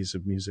that piece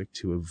of music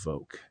to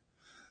evoke?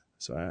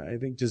 So I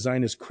think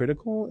design is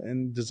critical,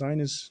 and design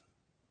is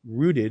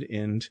rooted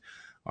in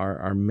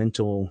our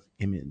mental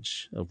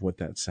image of what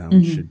that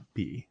sound Mhm. should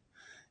be.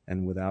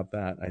 And without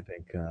that, I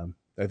think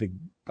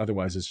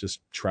otherwise it's just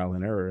trial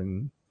and error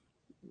and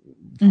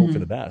hope for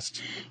the Mhm.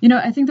 best. You know,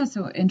 I think that's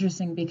so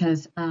interesting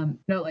because, you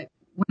know, like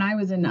when I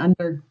was in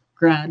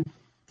undergrad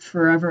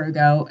forever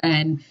ago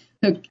and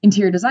took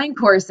interior design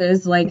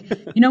courses, like,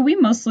 you know, we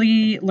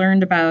mostly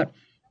learned about,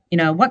 you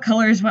know, what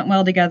colors went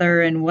well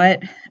together and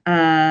what,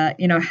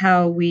 you know,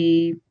 how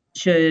we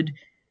should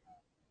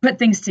put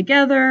things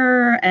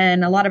together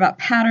and a lot about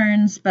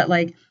patterns. But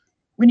like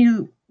when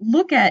you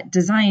look at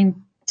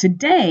design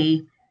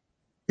today,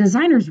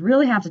 designers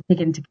really have to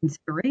take into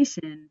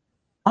consideration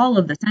all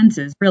of the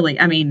senses, really.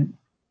 I mean,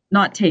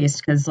 not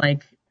taste, because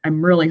like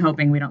I'm really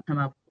hoping we don't come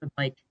up with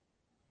like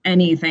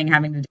anything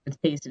having to do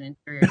with taste and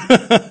interior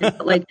design.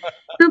 But like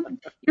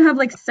you have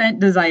like scent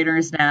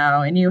designers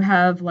now, and you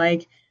have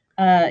like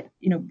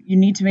you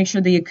need to make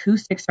sure the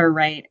acoustics are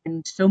right,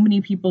 and so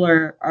many people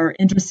are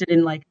interested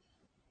in like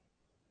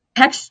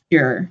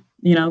texture,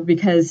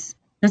 because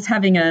just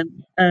having a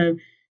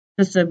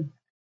just a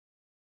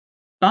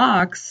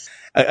box.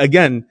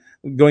 Again,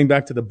 going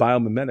back to the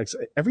biomimetics,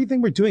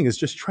 everything we're doing is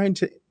just trying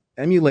to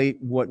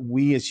emulate what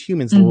we as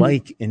humans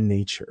like in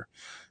nature.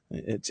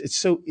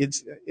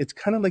 It's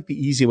kind of like the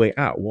easy way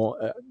out.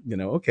 Well,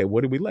 okay,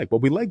 what do we like? Well,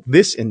 we like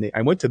this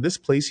I went to this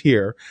place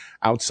here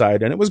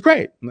outside and it was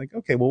great. I'm like,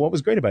 okay, well, what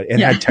was great about it? It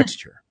had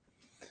texture.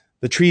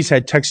 The trees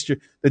had texture.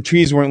 The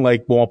trees weren't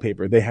like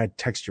wallpaper. They had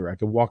texture. I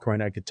could walk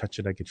around. I could touch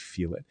it. I could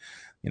feel it.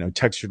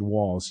 Textured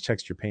walls,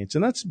 texture paints.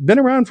 And that's been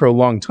around for a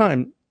long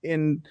time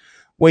in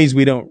ways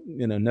we don't,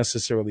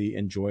 necessarily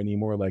enjoy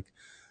anymore, like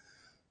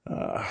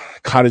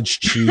cottage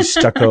cheese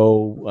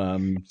stucco,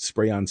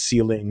 spray on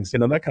ceilings,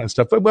 that kind of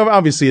stuff. But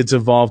obviously it's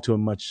evolved to a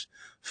much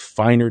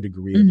finer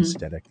degree of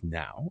aesthetic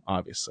now,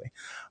 obviously.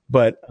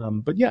 But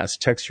yes,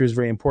 texture is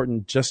very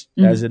important, just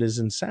as it is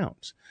in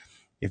sounds.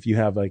 If you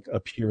have like a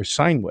pure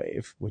sine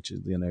wave, which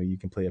is, you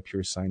can play a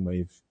pure sine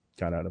wave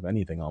got out of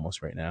anything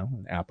almost right now,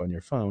 an app on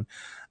your phone,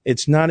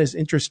 it's not as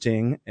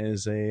interesting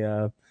as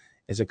a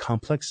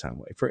complex sound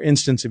wave. For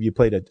instance, if you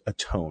played a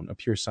tone, a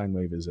pure sine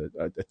wave is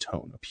a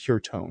tone, a pure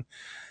tone.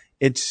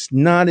 It's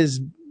not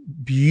as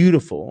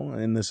beautiful,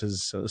 and this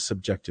is a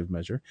subjective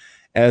measure,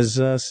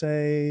 as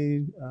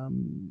say a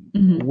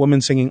woman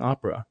singing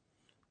opera,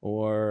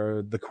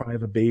 or the cry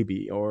of a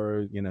baby,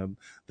 or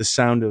the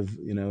sound of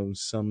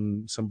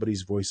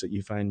somebody's voice that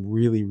you find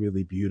really,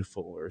 really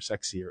beautiful or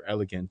sexy or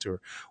elegant,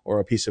 or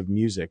a piece of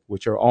music,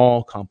 which are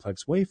all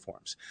complex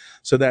waveforms.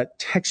 So that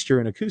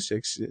texture in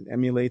acoustics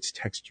emulates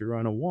texture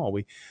on a wall.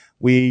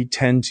 We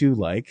tend to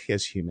like,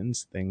 as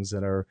humans, things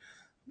that are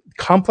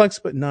complex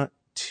but not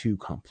too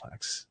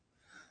complex.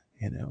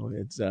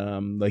 It's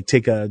like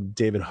take a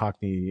David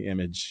Hockney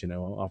image,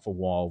 off a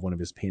wall of one of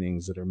his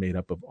paintings that are made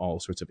up of all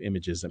sorts of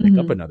images that make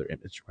up another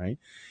image, right?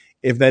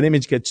 If that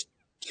image gets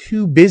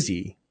too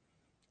busy,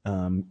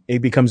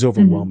 it becomes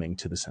overwhelming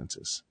to the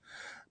senses.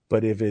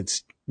 But if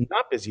it's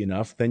not busy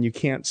enough, then you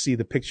can't see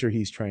the picture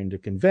he's trying to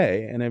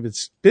convey. And if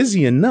it's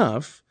busy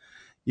enough,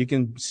 you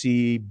can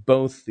see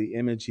both the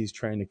image he's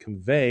trying to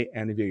convey,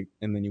 and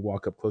then you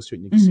walk up close to it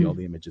and you can see all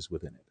the images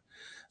within it.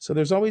 So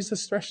there's always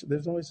this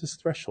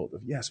threshold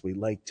of, yes, we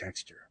like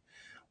texture.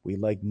 We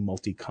like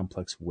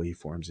multi-complex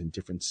waveforms and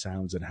different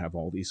sounds that have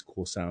all these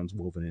cool sounds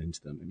woven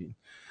into them. I mean,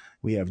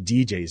 we have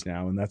DJs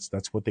now, and that's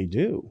what they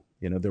do.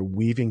 They're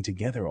weaving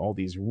together all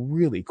these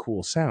really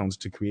cool sounds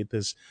to create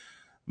this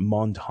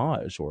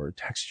montage or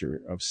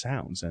texture of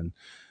sounds. And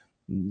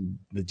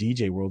the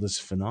DJ world is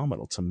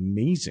phenomenal. It's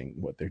amazing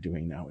what they're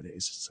doing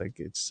nowadays.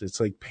 It's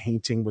like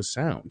painting with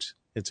sound.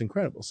 It's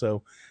incredible.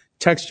 So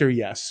texture,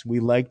 yes, we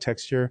like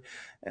texture.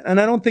 And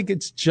I don't think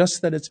it's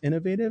just that it's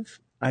innovative.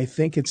 I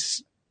think a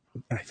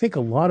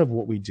lot of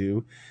what we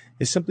do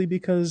is simply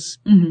because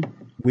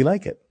we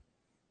like it.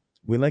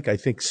 I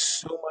think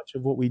so much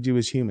of what we do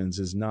as humans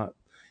is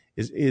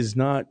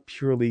not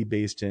purely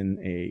based in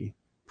a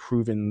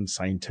proven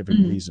scientific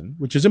reason,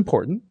 which is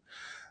important.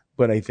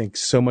 But I think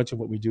so much of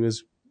what we do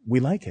is we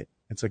like it.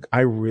 It's like,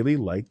 I really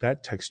like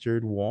that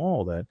textured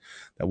wall, that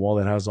wall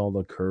that has all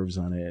the curves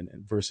on it,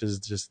 versus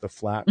just the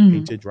flat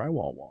painted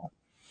drywall wall.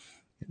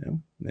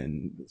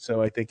 And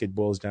so I think it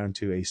boils down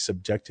to a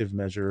subjective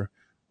measure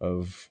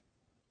of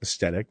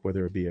aesthetic,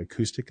 whether it be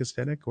acoustic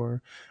aesthetic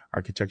or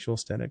architectural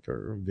aesthetic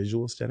or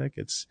visual aesthetic.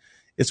 It's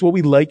what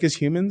we like as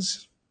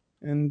humans,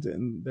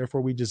 and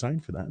therefore we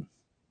design for that.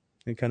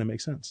 It kind of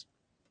makes sense.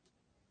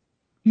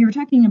 You were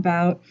talking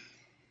about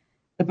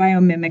the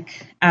biomimic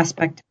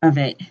aspect of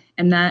it,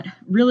 and that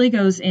really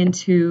goes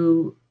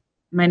into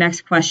my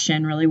next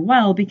question really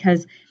well,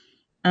 because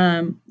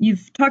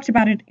you've talked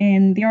about it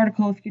in the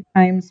article a few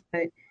times,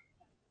 but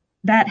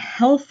that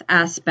health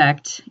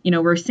aspect,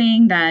 we're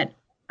seeing that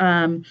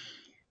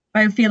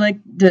biophilic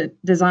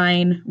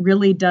design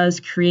really does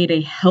create a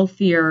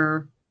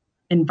healthier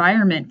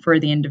environment for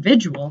the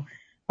individual.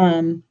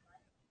 And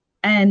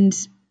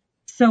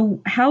so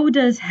how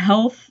does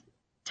health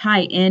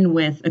tie in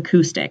with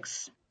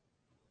acoustics?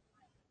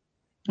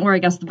 Or I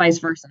guess the vice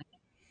versa.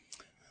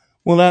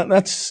 Well,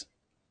 that's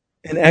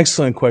an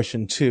excellent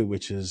question too,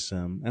 which is,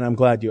 and I'm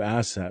glad you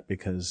asked that,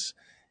 because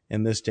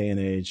in this day and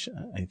age,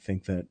 I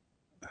think that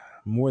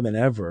more than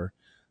ever,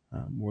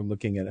 we're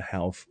looking at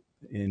health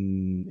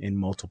in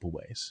multiple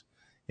ways.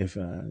 If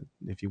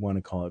you want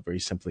to call it very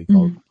simply,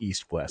 called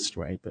East-West,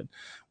 right? But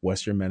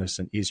Western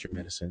medicine, Eastern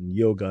medicine,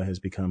 yoga has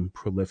become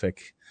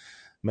prolific.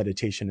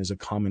 Meditation is a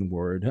common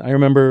word. I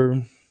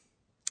remember,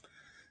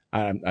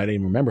 I didn't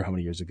even remember how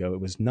many years ago.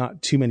 It was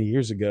not too many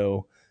years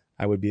ago.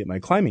 I would be at my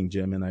climbing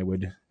gym and I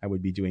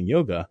would be doing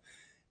yoga,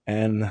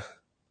 and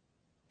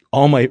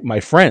all my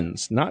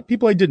friends, not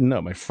people I didn't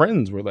know, my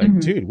friends were like,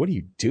 Mhm. dude, what are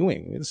you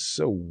doing? It's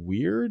so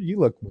weird. You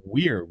look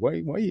weird. Why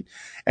you?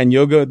 And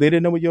yoga, they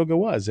didn't know what yoga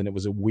was. And it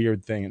was a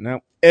weird thing. And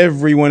now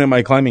everyone in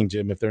my climbing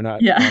gym, if they're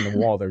not Yeah. on the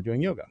wall, they're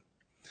doing yoga.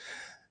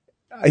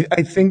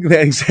 I think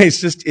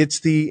that it's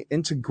the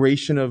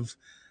integration of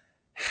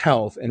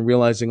health and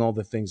realizing all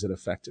the things that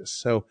affect us.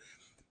 So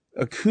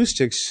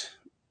acoustics,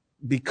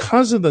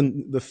 because of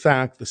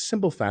the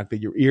simple fact that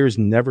your ears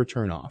never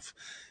turn off,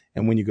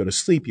 and when you go to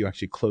sleep, you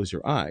actually close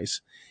your eyes,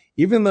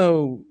 even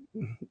though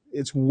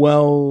it's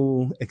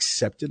well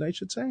accepted, I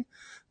should say,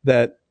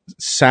 that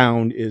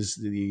sound is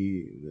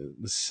the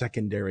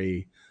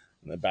secondary,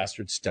 the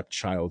bastard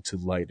stepchild to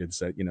light. It's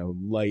that,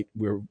 light,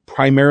 we're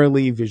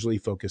primarily visually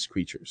focused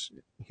creatures,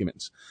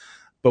 humans,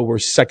 but we're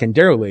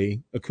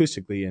secondarily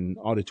acoustically and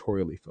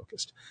auditorially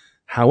focused.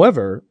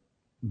 However,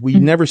 we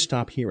Mhm. never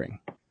stop hearing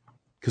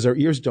because our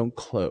ears don't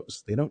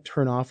close. They don't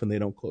turn off and they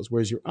don't close.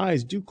 Whereas your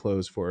eyes do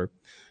close for,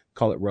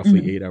 call it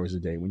roughly Mhm. 8 hours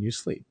a day when you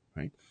sleep,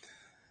 right?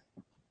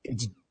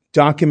 It's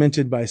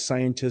documented by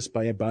scientists,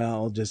 by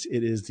biologists.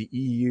 It is the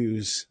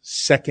EU's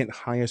second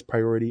highest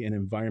priority in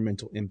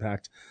environmental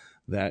impact,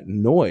 that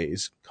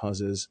noise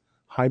causes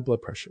high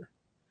blood pressure.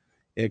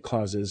 It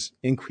causes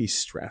increased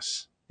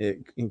stress.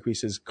 It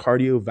increases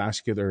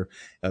cardiovascular,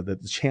 the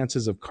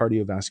chances of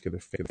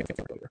cardiovascular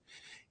failure.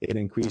 It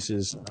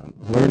increases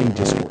learning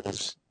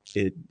disorders.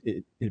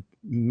 It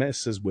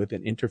messes with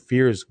and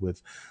interferes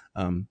with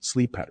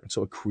sleep patterns.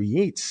 So it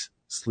creates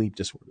sleep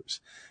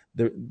disorders.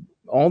 There,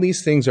 all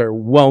these things are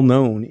well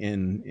known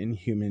in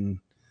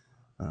human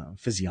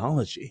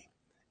physiology.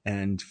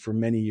 And for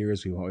many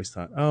years, we've always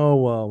thought, oh,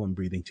 well, I'm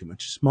breathing too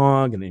much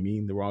smog and I'm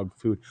eating the wrong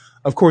food.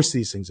 Of course,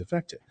 these things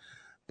affect it.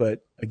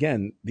 But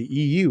again, the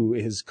EU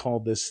has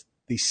called this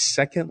the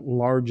second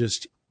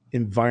largest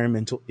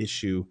environmental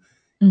issue,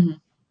 Mhm.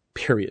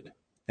 period.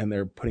 And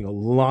they're putting a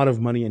lot of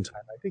money and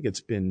time. I think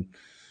it's been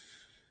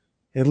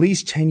at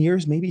least 10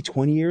 years, maybe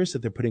 20 years,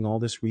 that they're putting all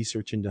this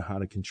research into how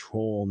to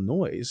control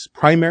noise, Mhm.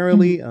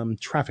 primarily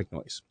traffic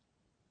noise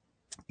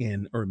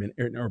in urban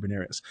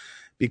areas,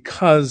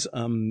 because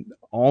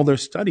all their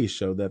studies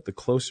show that the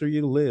closer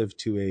you live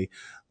to a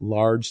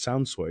large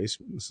sound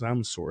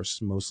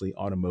source, mostly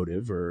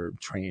automotive or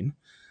train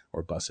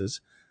or buses,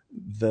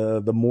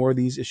 the more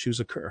these issues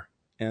occur.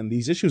 And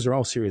these issues are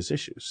all serious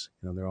issues.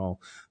 They're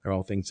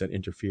all things that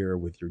interfere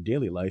with your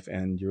daily life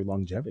and your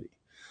longevity.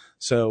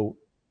 So,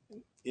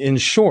 in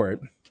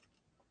short,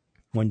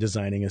 when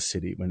designing a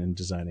city, when in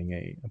designing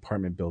a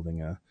apartment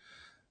building,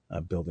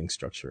 a building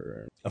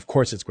structure, of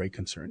course, it's great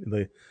concern.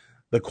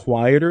 The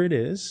quieter it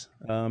is,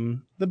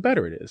 the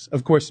better it is.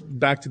 Of course,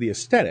 back to the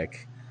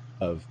aesthetic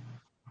of,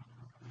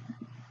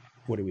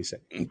 what do we say?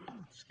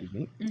 Excuse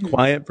me. Mhm.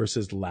 Quiet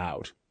versus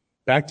loud.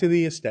 Back to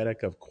the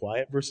aesthetic of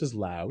quiet versus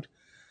loud.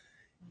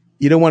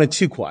 You don't want it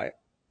too quiet.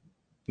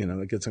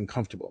 It gets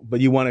uncomfortable. But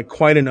you want it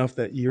quiet enough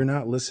that you're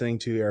not listening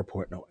to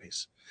airport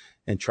noise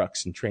and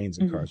trucks and trains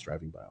and Mhm. cars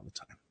driving by all the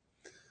time.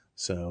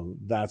 So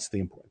that's the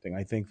important thing.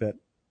 I think that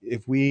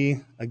if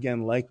we,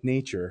 again, like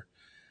nature,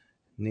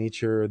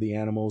 the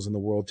animals in the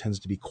world tends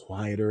to be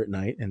quieter at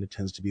night and it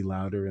tends to be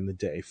louder in the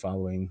day,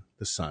 following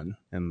the sun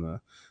and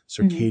the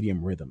Mhm. circadian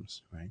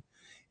rhythms, right?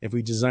 If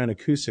we design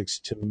acoustics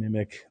to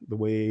mimic the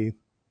way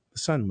the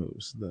sun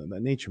moves,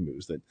 that nature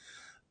moves, that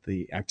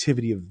the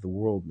activity of the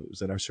world moves,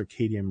 that our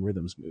circadian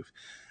rhythms move,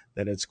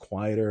 that it's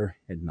quieter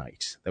at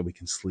night, that we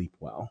can sleep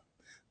well,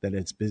 that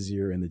it's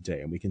busier in the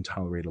day and we can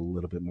tolerate a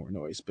little bit more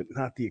noise, but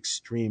not the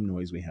extreme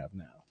noise we have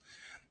now.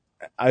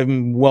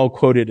 I'm well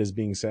quoted as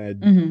being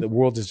said, Mhm. the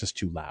world is just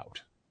too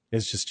loud.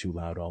 It's just too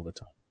loud all the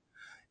time.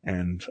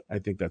 And I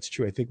think that's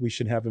true. I think we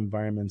should have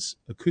environments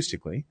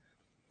acoustically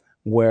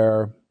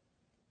where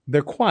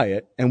they're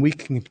quiet and we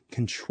can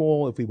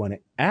control if we want to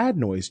add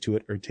noise to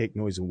it or take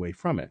noise away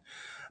from it.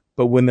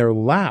 But when they're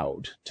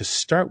loud to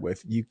start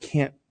with, you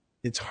can't,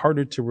 it's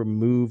harder to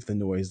remove the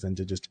noise than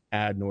to just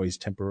add noise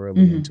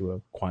temporarily Mhm. into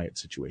a quiet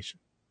situation.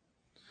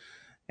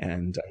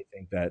 And I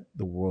think that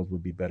the world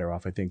would be better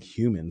off. I think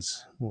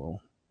humans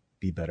will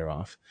be better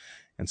off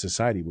and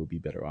society will be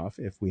better off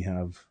if we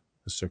have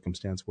a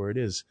circumstance where it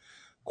is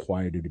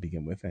quieter to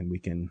begin with and we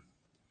can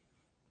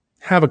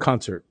have a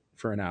concert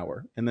for an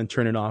hour and then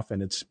turn it off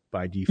and it's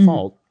by Mhm.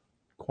 default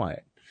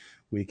quiet.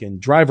 We can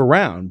drive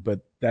around,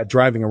 but that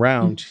driving Mhm.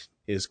 around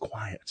is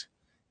quiet.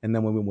 And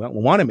then when we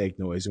want to make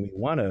noise and we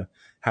want to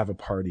have a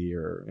party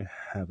or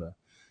have an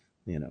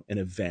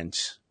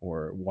event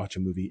or watch a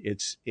movie,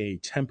 it's a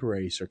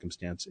temporary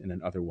circumstance in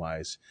an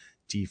otherwise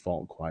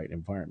default quiet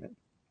environment.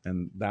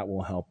 And that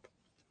will help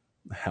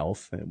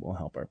health. It will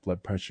help our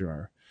blood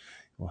pressure,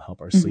 it will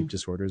help our sleep Mhm.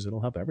 disorders. It'll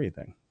help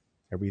everything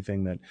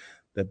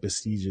that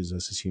besieges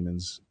us as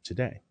humans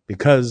today.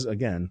 Because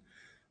again,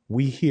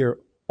 we hear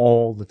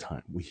all the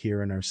time. We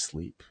hear in our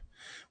sleep.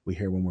 We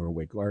hear when we're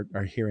awake.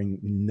 Our hearing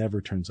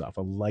never turns off.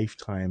 A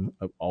lifetime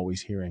of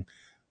always hearing.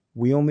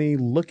 We only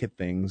look at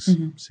things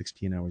Mhm.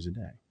 16 hours a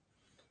day.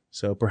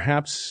 So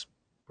perhaps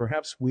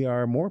perhaps we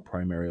are more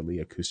primarily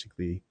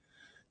acoustically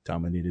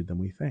dominated than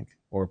we think,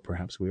 or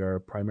perhaps we are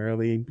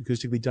primarily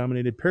acoustically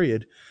dominated,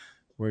 period.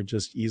 We're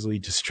just easily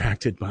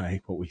distracted by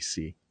what we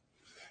see.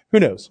 Who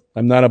knows?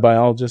 I'm not a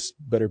biologist.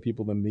 Better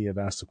people than me have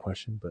asked the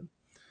question, but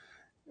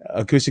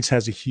acoustics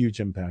has a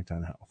huge impact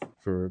on health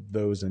for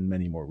those and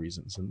many more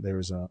reasons. And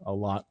there's a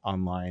lot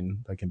online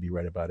that can be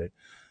read about it.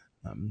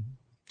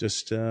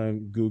 Just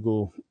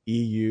Google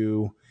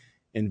EU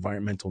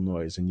environmental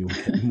noise, and you'll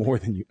get more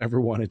than you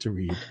ever wanted to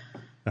read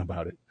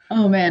about it.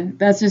 Oh man,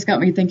 that's just got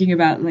me thinking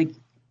about, like,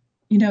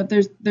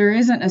 there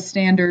isn't a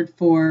standard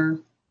for,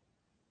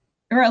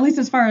 or at least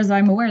as far as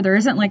I'm aware, there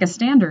isn't like a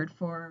standard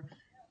for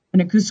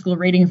an acoustical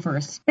rating for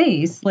a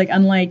space. Like,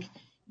 unlike,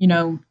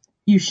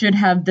 you should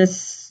have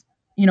this,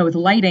 with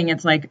lighting,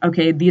 it's like,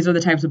 okay, these are the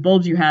types of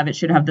bulbs you have. It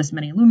should have this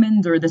many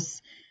lumens or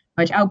this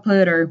much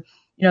output, or,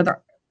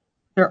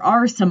 there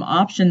are some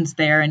options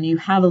there, and you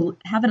have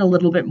it a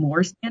little bit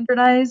more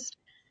standardized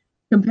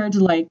compared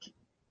to, like,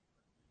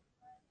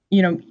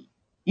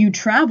 you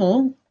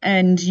travel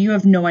and you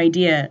have no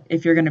idea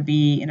if you're going to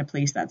be in a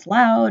place that's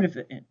loud, if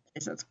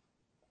it's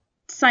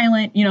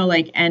silent,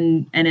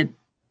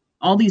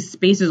 all these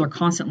spaces are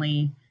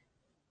constantly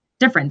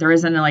different. There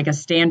isn't like a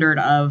standard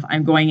of,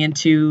 I'm going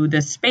into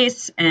this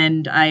space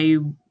and I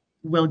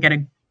will get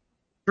a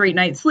great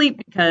night's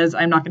sleep because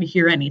I'm not going to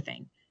hear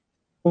anything,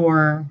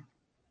 or,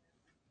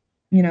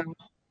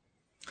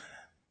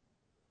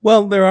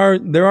 Well,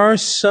 there are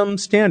some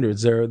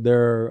standards.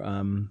 There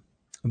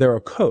are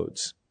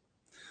codes.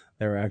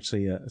 There are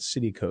actually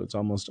city codes.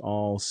 Almost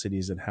all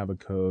cities that have a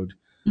code,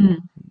 I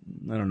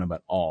don't know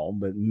about all,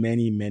 but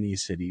many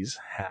cities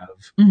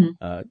have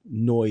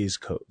noise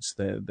codes.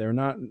 They're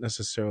not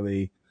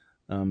necessarily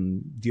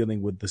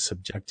dealing with the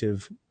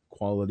subjective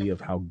quality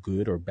of how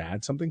good or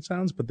bad something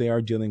sounds, but they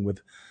are dealing with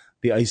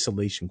the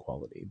isolation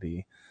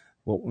quality.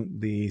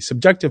 The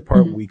subjective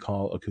part we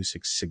call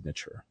acoustic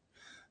signature.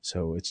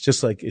 So it's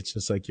just like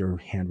your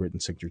handwritten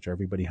signature.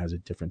 Everybody has a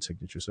different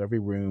signature. So every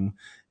room,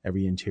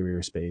 every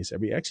interior space,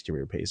 every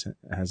exterior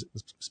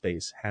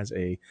space has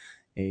a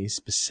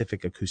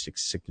specific acoustic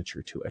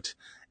signature to it.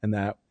 And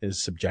that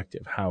is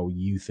subjective, how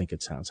you think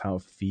it sounds, how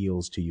it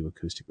feels to you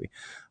acoustically.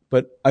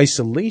 But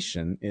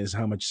isolation is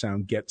how much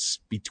sound gets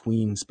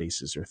between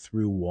spaces or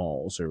through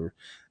walls or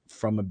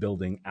from a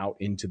building out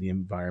into the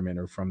environment,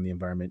 or from the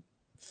environment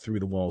through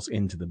the walls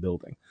into the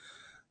building.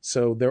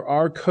 So there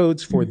are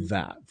codes for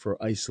that, for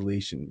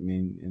isolation. I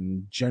mean,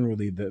 and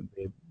generally the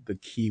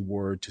key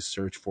word to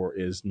search for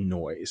is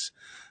noise.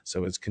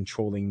 So it's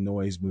controlling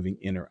noise moving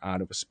in or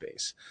out of a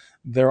space.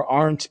 There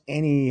aren't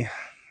any,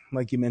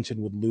 like you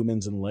mentioned with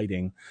lumens and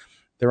lighting,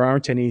 there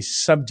aren't any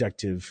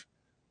subjective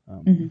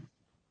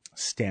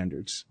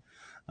standards.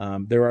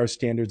 There are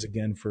standards,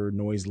 again, for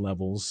noise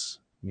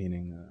levels,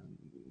 meaning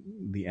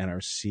the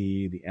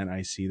NRC, the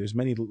NIC. There's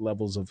many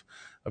levels of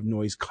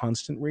noise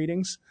constant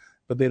ratings,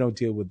 but they don't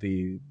deal with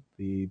the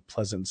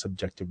pleasant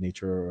subjective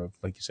nature of,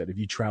 like you said, if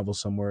you travel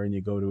somewhere and you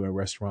go to a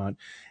restaurant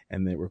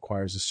and it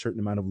requires a certain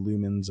amount of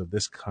lumens of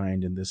this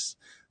kind and this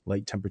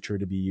light temperature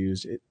to be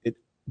used, it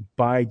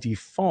by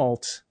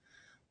default,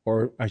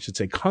 or I should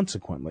say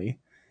consequently,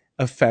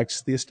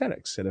 affects the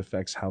aesthetics. It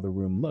affects how the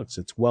room looks.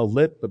 It's well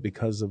lit, but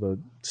because of a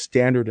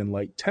standard in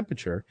light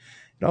temperature,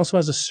 it also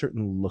has a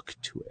certain look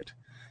to it.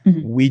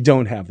 We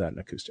don't have that in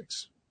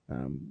acoustics.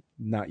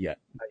 Not yet.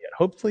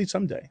 Hopefully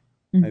someday.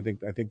 I think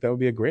that would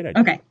be a great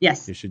idea. Okay.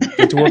 Yes. You should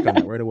get to work on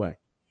that right away.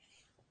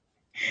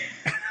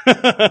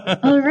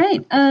 All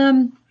right.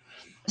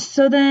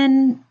 So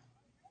then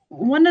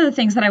one of the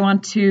things that I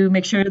want to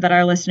make sure that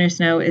our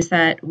listeners know is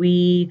that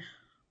we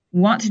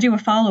want to do a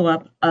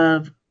follow-up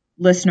of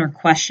listener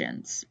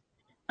questions.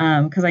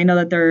 Because I know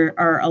that there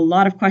are a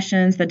lot of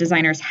questions that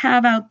designers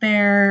have out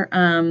there.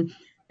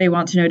 They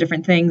want to know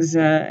different things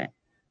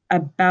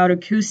about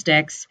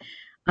acoustics.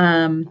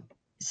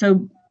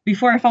 So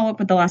before I follow up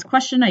with the last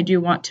question, I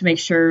do want to make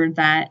sure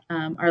that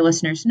our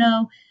listeners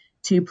know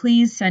to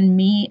please send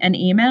me an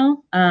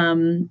email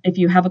if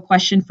you have a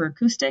question for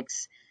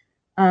acoustics.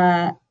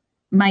 My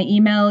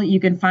email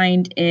you can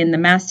find in the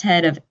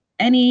masthead of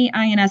any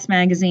INS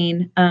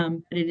magazine,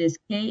 but it is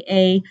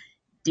KAD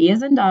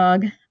as in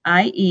dog,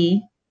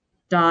 IE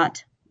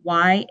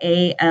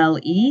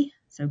 .YALE,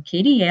 so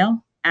Katie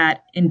Yale,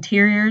 at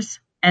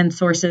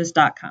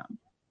interiorsandsources.com.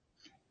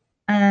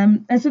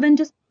 And so then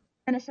just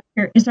finish up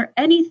here. Is there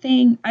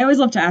anything, I always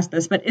love to ask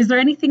this, but is there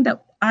anything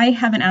that I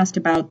haven't asked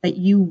about that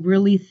you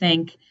really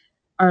think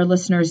our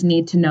listeners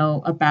need to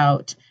know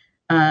about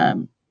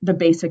the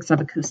basics of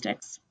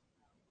acoustics?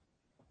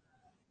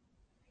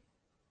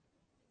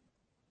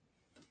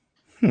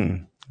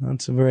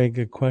 That's a very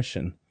good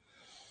question.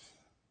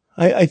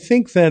 I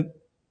think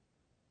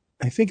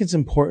it's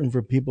important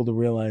for people to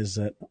realize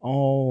that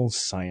all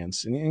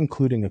science,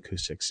 including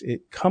acoustics,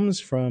 it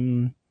comes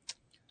from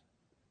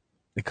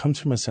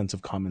a sense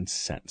of common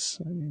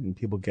sense. I mean,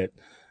 people get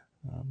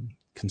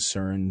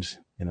concerned,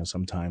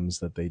 sometimes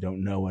that they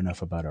don't know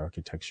enough about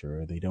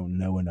architecture, or they don't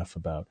know enough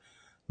about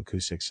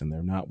acoustics, and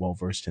they're not well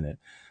versed in it.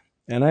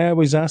 And I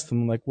always ask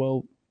them, like,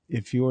 well,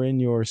 if you're in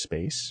your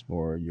space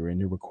or you're in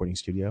your recording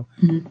studio,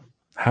 Mhm.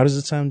 how does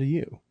it sound to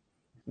you?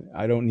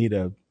 I don't need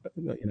a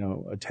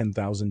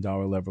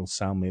 $10,000 level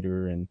sound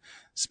meter and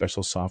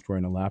special software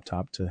and a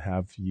laptop to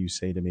have you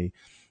say to me,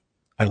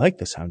 I like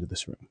the sound of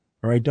this room,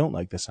 or I don't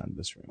like the sound of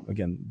this room.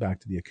 Again, back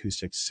to the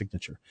acoustic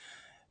signature.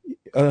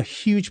 A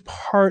huge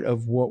part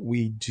of what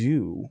we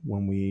do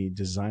when we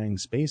design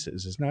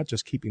spaces is not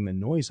just keeping the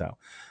noise out,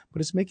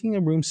 but it's making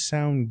a room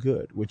sound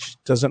good, which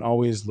doesn't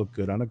always look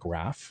good on a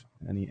graph.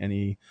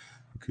 Any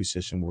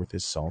acoustician worth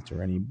his salt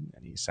or any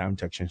sound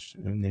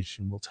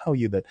technician will tell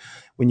you that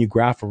when you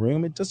graph a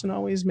room, it doesn't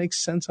always make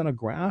sense on a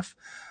graph.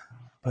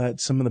 But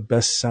some of the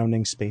best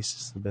sounding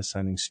spaces, the best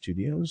sounding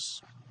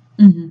studios,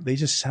 they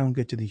just sound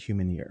good to the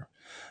human ear.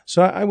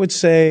 So I would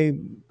say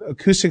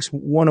Acoustics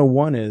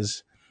 101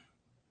 is,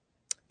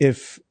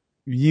 if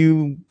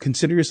you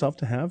consider yourself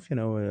to have,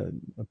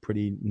 a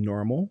pretty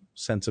normal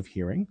sense of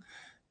hearing,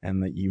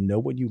 and that you know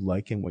what you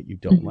like and what you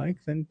don't like,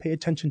 then pay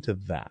attention to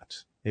that.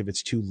 If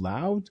it's too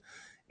loud,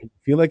 you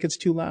feel like it's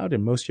too loud,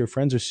 and most of your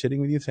friends are sitting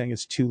with you saying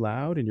it's too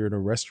loud, and you're in a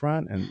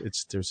restaurant and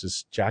there's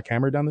this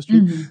jackhammer down the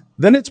street,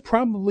 then it's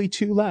probably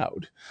too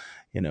loud.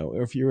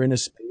 Or if you're in a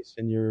space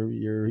and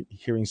you're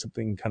hearing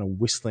something kind of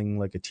whistling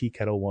like a tea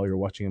kettle while you're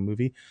watching a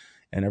movie,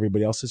 and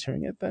everybody else is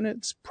hearing it, then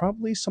it's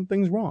probably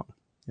something's wrong.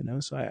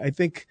 So I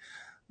think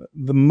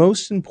the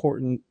most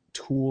important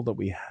tool that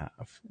we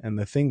have, and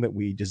the thing that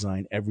we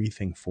design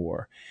everything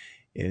for,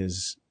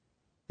 is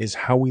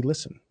how we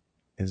listen,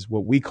 is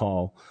what we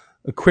call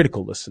a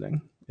critical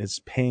listening. It's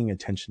paying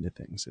attention to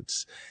things.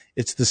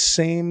 It's the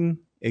same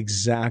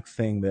exact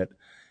thing that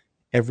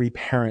every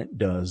parent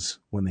does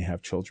when they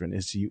have children,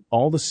 is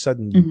all of a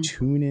sudden you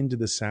tune into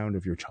the sound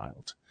of your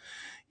child.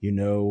 You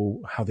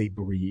know how they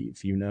breathe.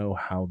 You know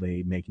how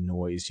they make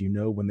noise. You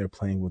know when they're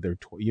playing with their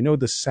toy. You know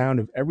the sound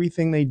of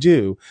everything they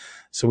do.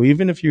 So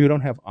even if you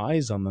don't have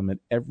eyes on them at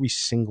every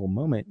single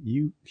moment,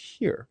 you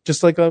hear,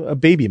 just like a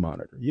baby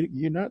monitor.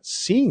 You're not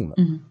seeing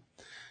them,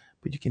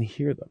 but you can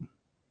hear them.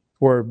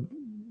 Or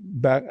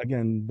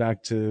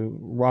back to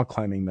rock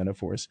climbing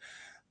metaphors.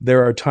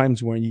 There are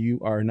times when you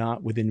are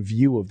not within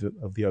view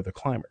of the other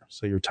climber.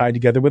 So you're tied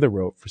together with a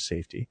rope for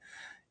safety.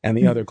 And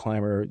the other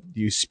climber,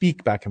 you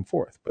speak back and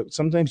forth, but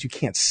sometimes you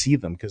can't see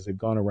them because they've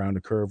gone around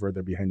a curve, or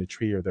they're behind a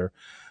tree, or they're,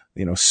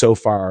 so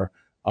far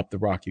up the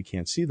rock you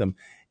can't see them.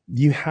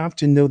 You have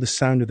to know the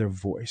sound of their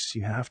voice.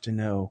 You have to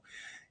know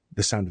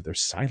the sound of their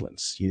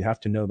silence. You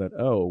have to know that,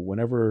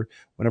 whenever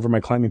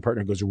my climbing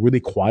partner goes really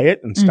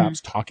quiet and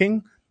stops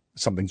talking,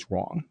 something's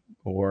wrong.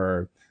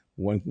 Or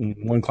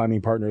one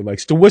climbing partner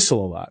likes to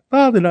whistle a lot.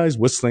 The guy's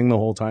whistling the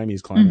whole time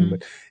he's climbing,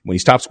 but when he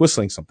stops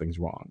whistling, something's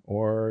wrong.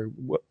 Or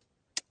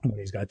when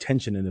he's got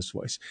tension in his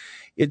voice.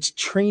 It's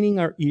training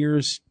our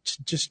ears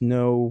to just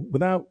know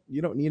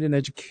you don't need an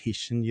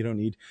education. You don't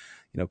need,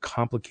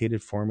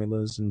 complicated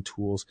formulas and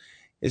tools.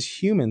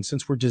 As humans,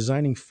 since we're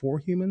designing for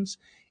humans,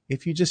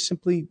 if you just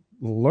simply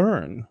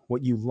learn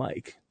what you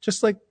like,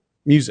 just like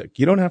music,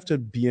 you don't have to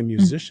be a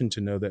musician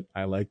to know that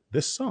I like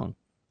this song.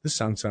 This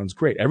song sounds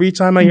great. Every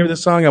time I hear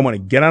this song, I want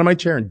to get out of my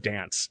chair and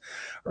dance.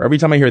 Or every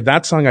time I hear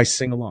that song, I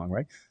sing along,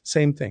 right?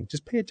 Same thing.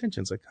 Just pay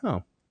attention. It's like,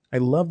 I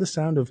love the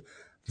sound of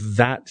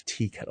that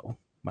tea kettle,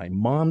 my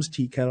mom's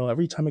tea kettle.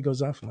 Every time it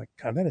goes off, I'm like,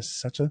 God, that is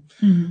such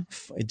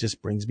it just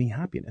brings me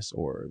happiness.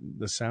 Or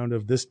the sound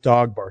of this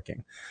dog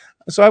barking.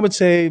 So I would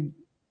say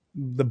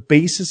the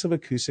basis of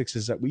acoustics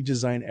is that we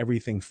design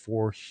everything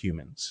for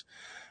humans.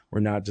 We're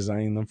not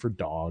designing them for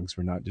dogs.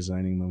 We're not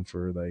designing them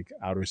for like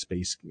outer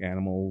space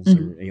animals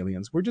or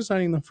aliens. We're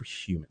designing them for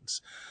humans.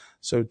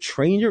 So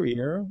train your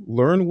ear,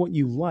 learn what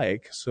you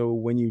like. So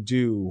when you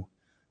do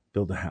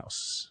build a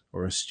house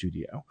or a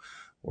studio,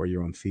 or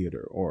your own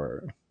theater,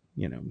 or,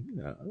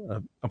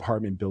 a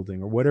apartment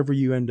building, or whatever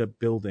you end up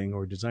building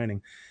or designing,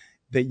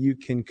 that you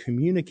can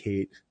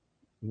communicate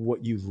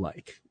what you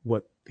like,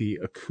 what the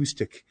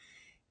acoustic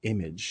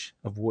image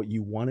of what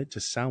you want it to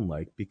sound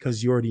like,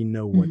 because you already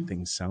know what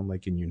things sound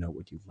like and you know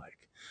what you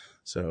like.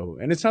 So,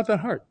 and it's not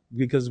that hard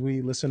because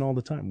we listen all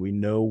the time. We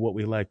know what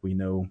we like. We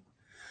know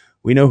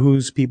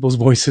whose people's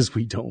voices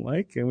we don't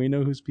like, and we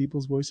know whose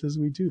people's voices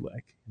we do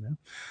like,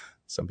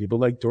 Some people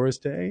like Doris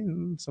Day,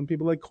 and some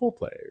people like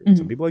Coldplay.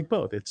 Some people like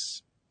both.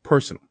 It's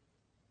personal.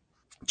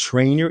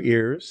 Train your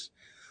ears.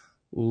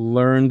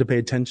 Learn to pay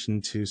attention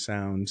to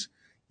sounds,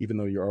 even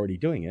though you're already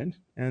doing it,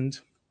 and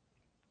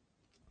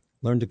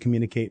learn to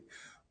communicate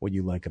what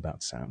you like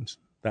about sound.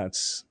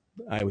 That's,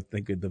 I would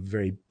think, at the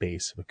very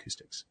base of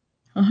acoustics.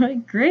 All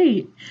right,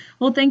 great.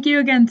 Well, thank you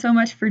again so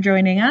much for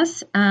joining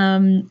us.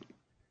 Thank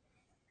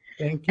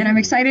you. And I'm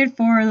excited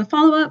for the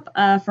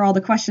follow-up, for all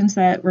the questions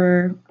that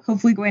we're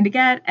hopefully going to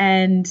get.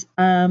 And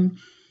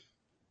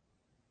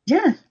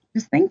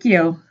just thank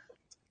you.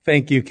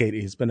 Thank you, Katie.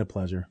 It's been a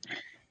pleasure.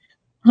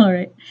 All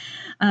right.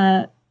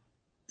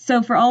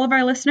 So for all of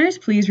our listeners,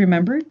 please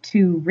remember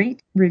to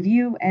rate,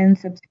 review, and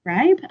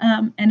subscribe.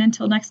 And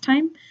until next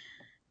time,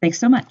 thanks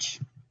so much.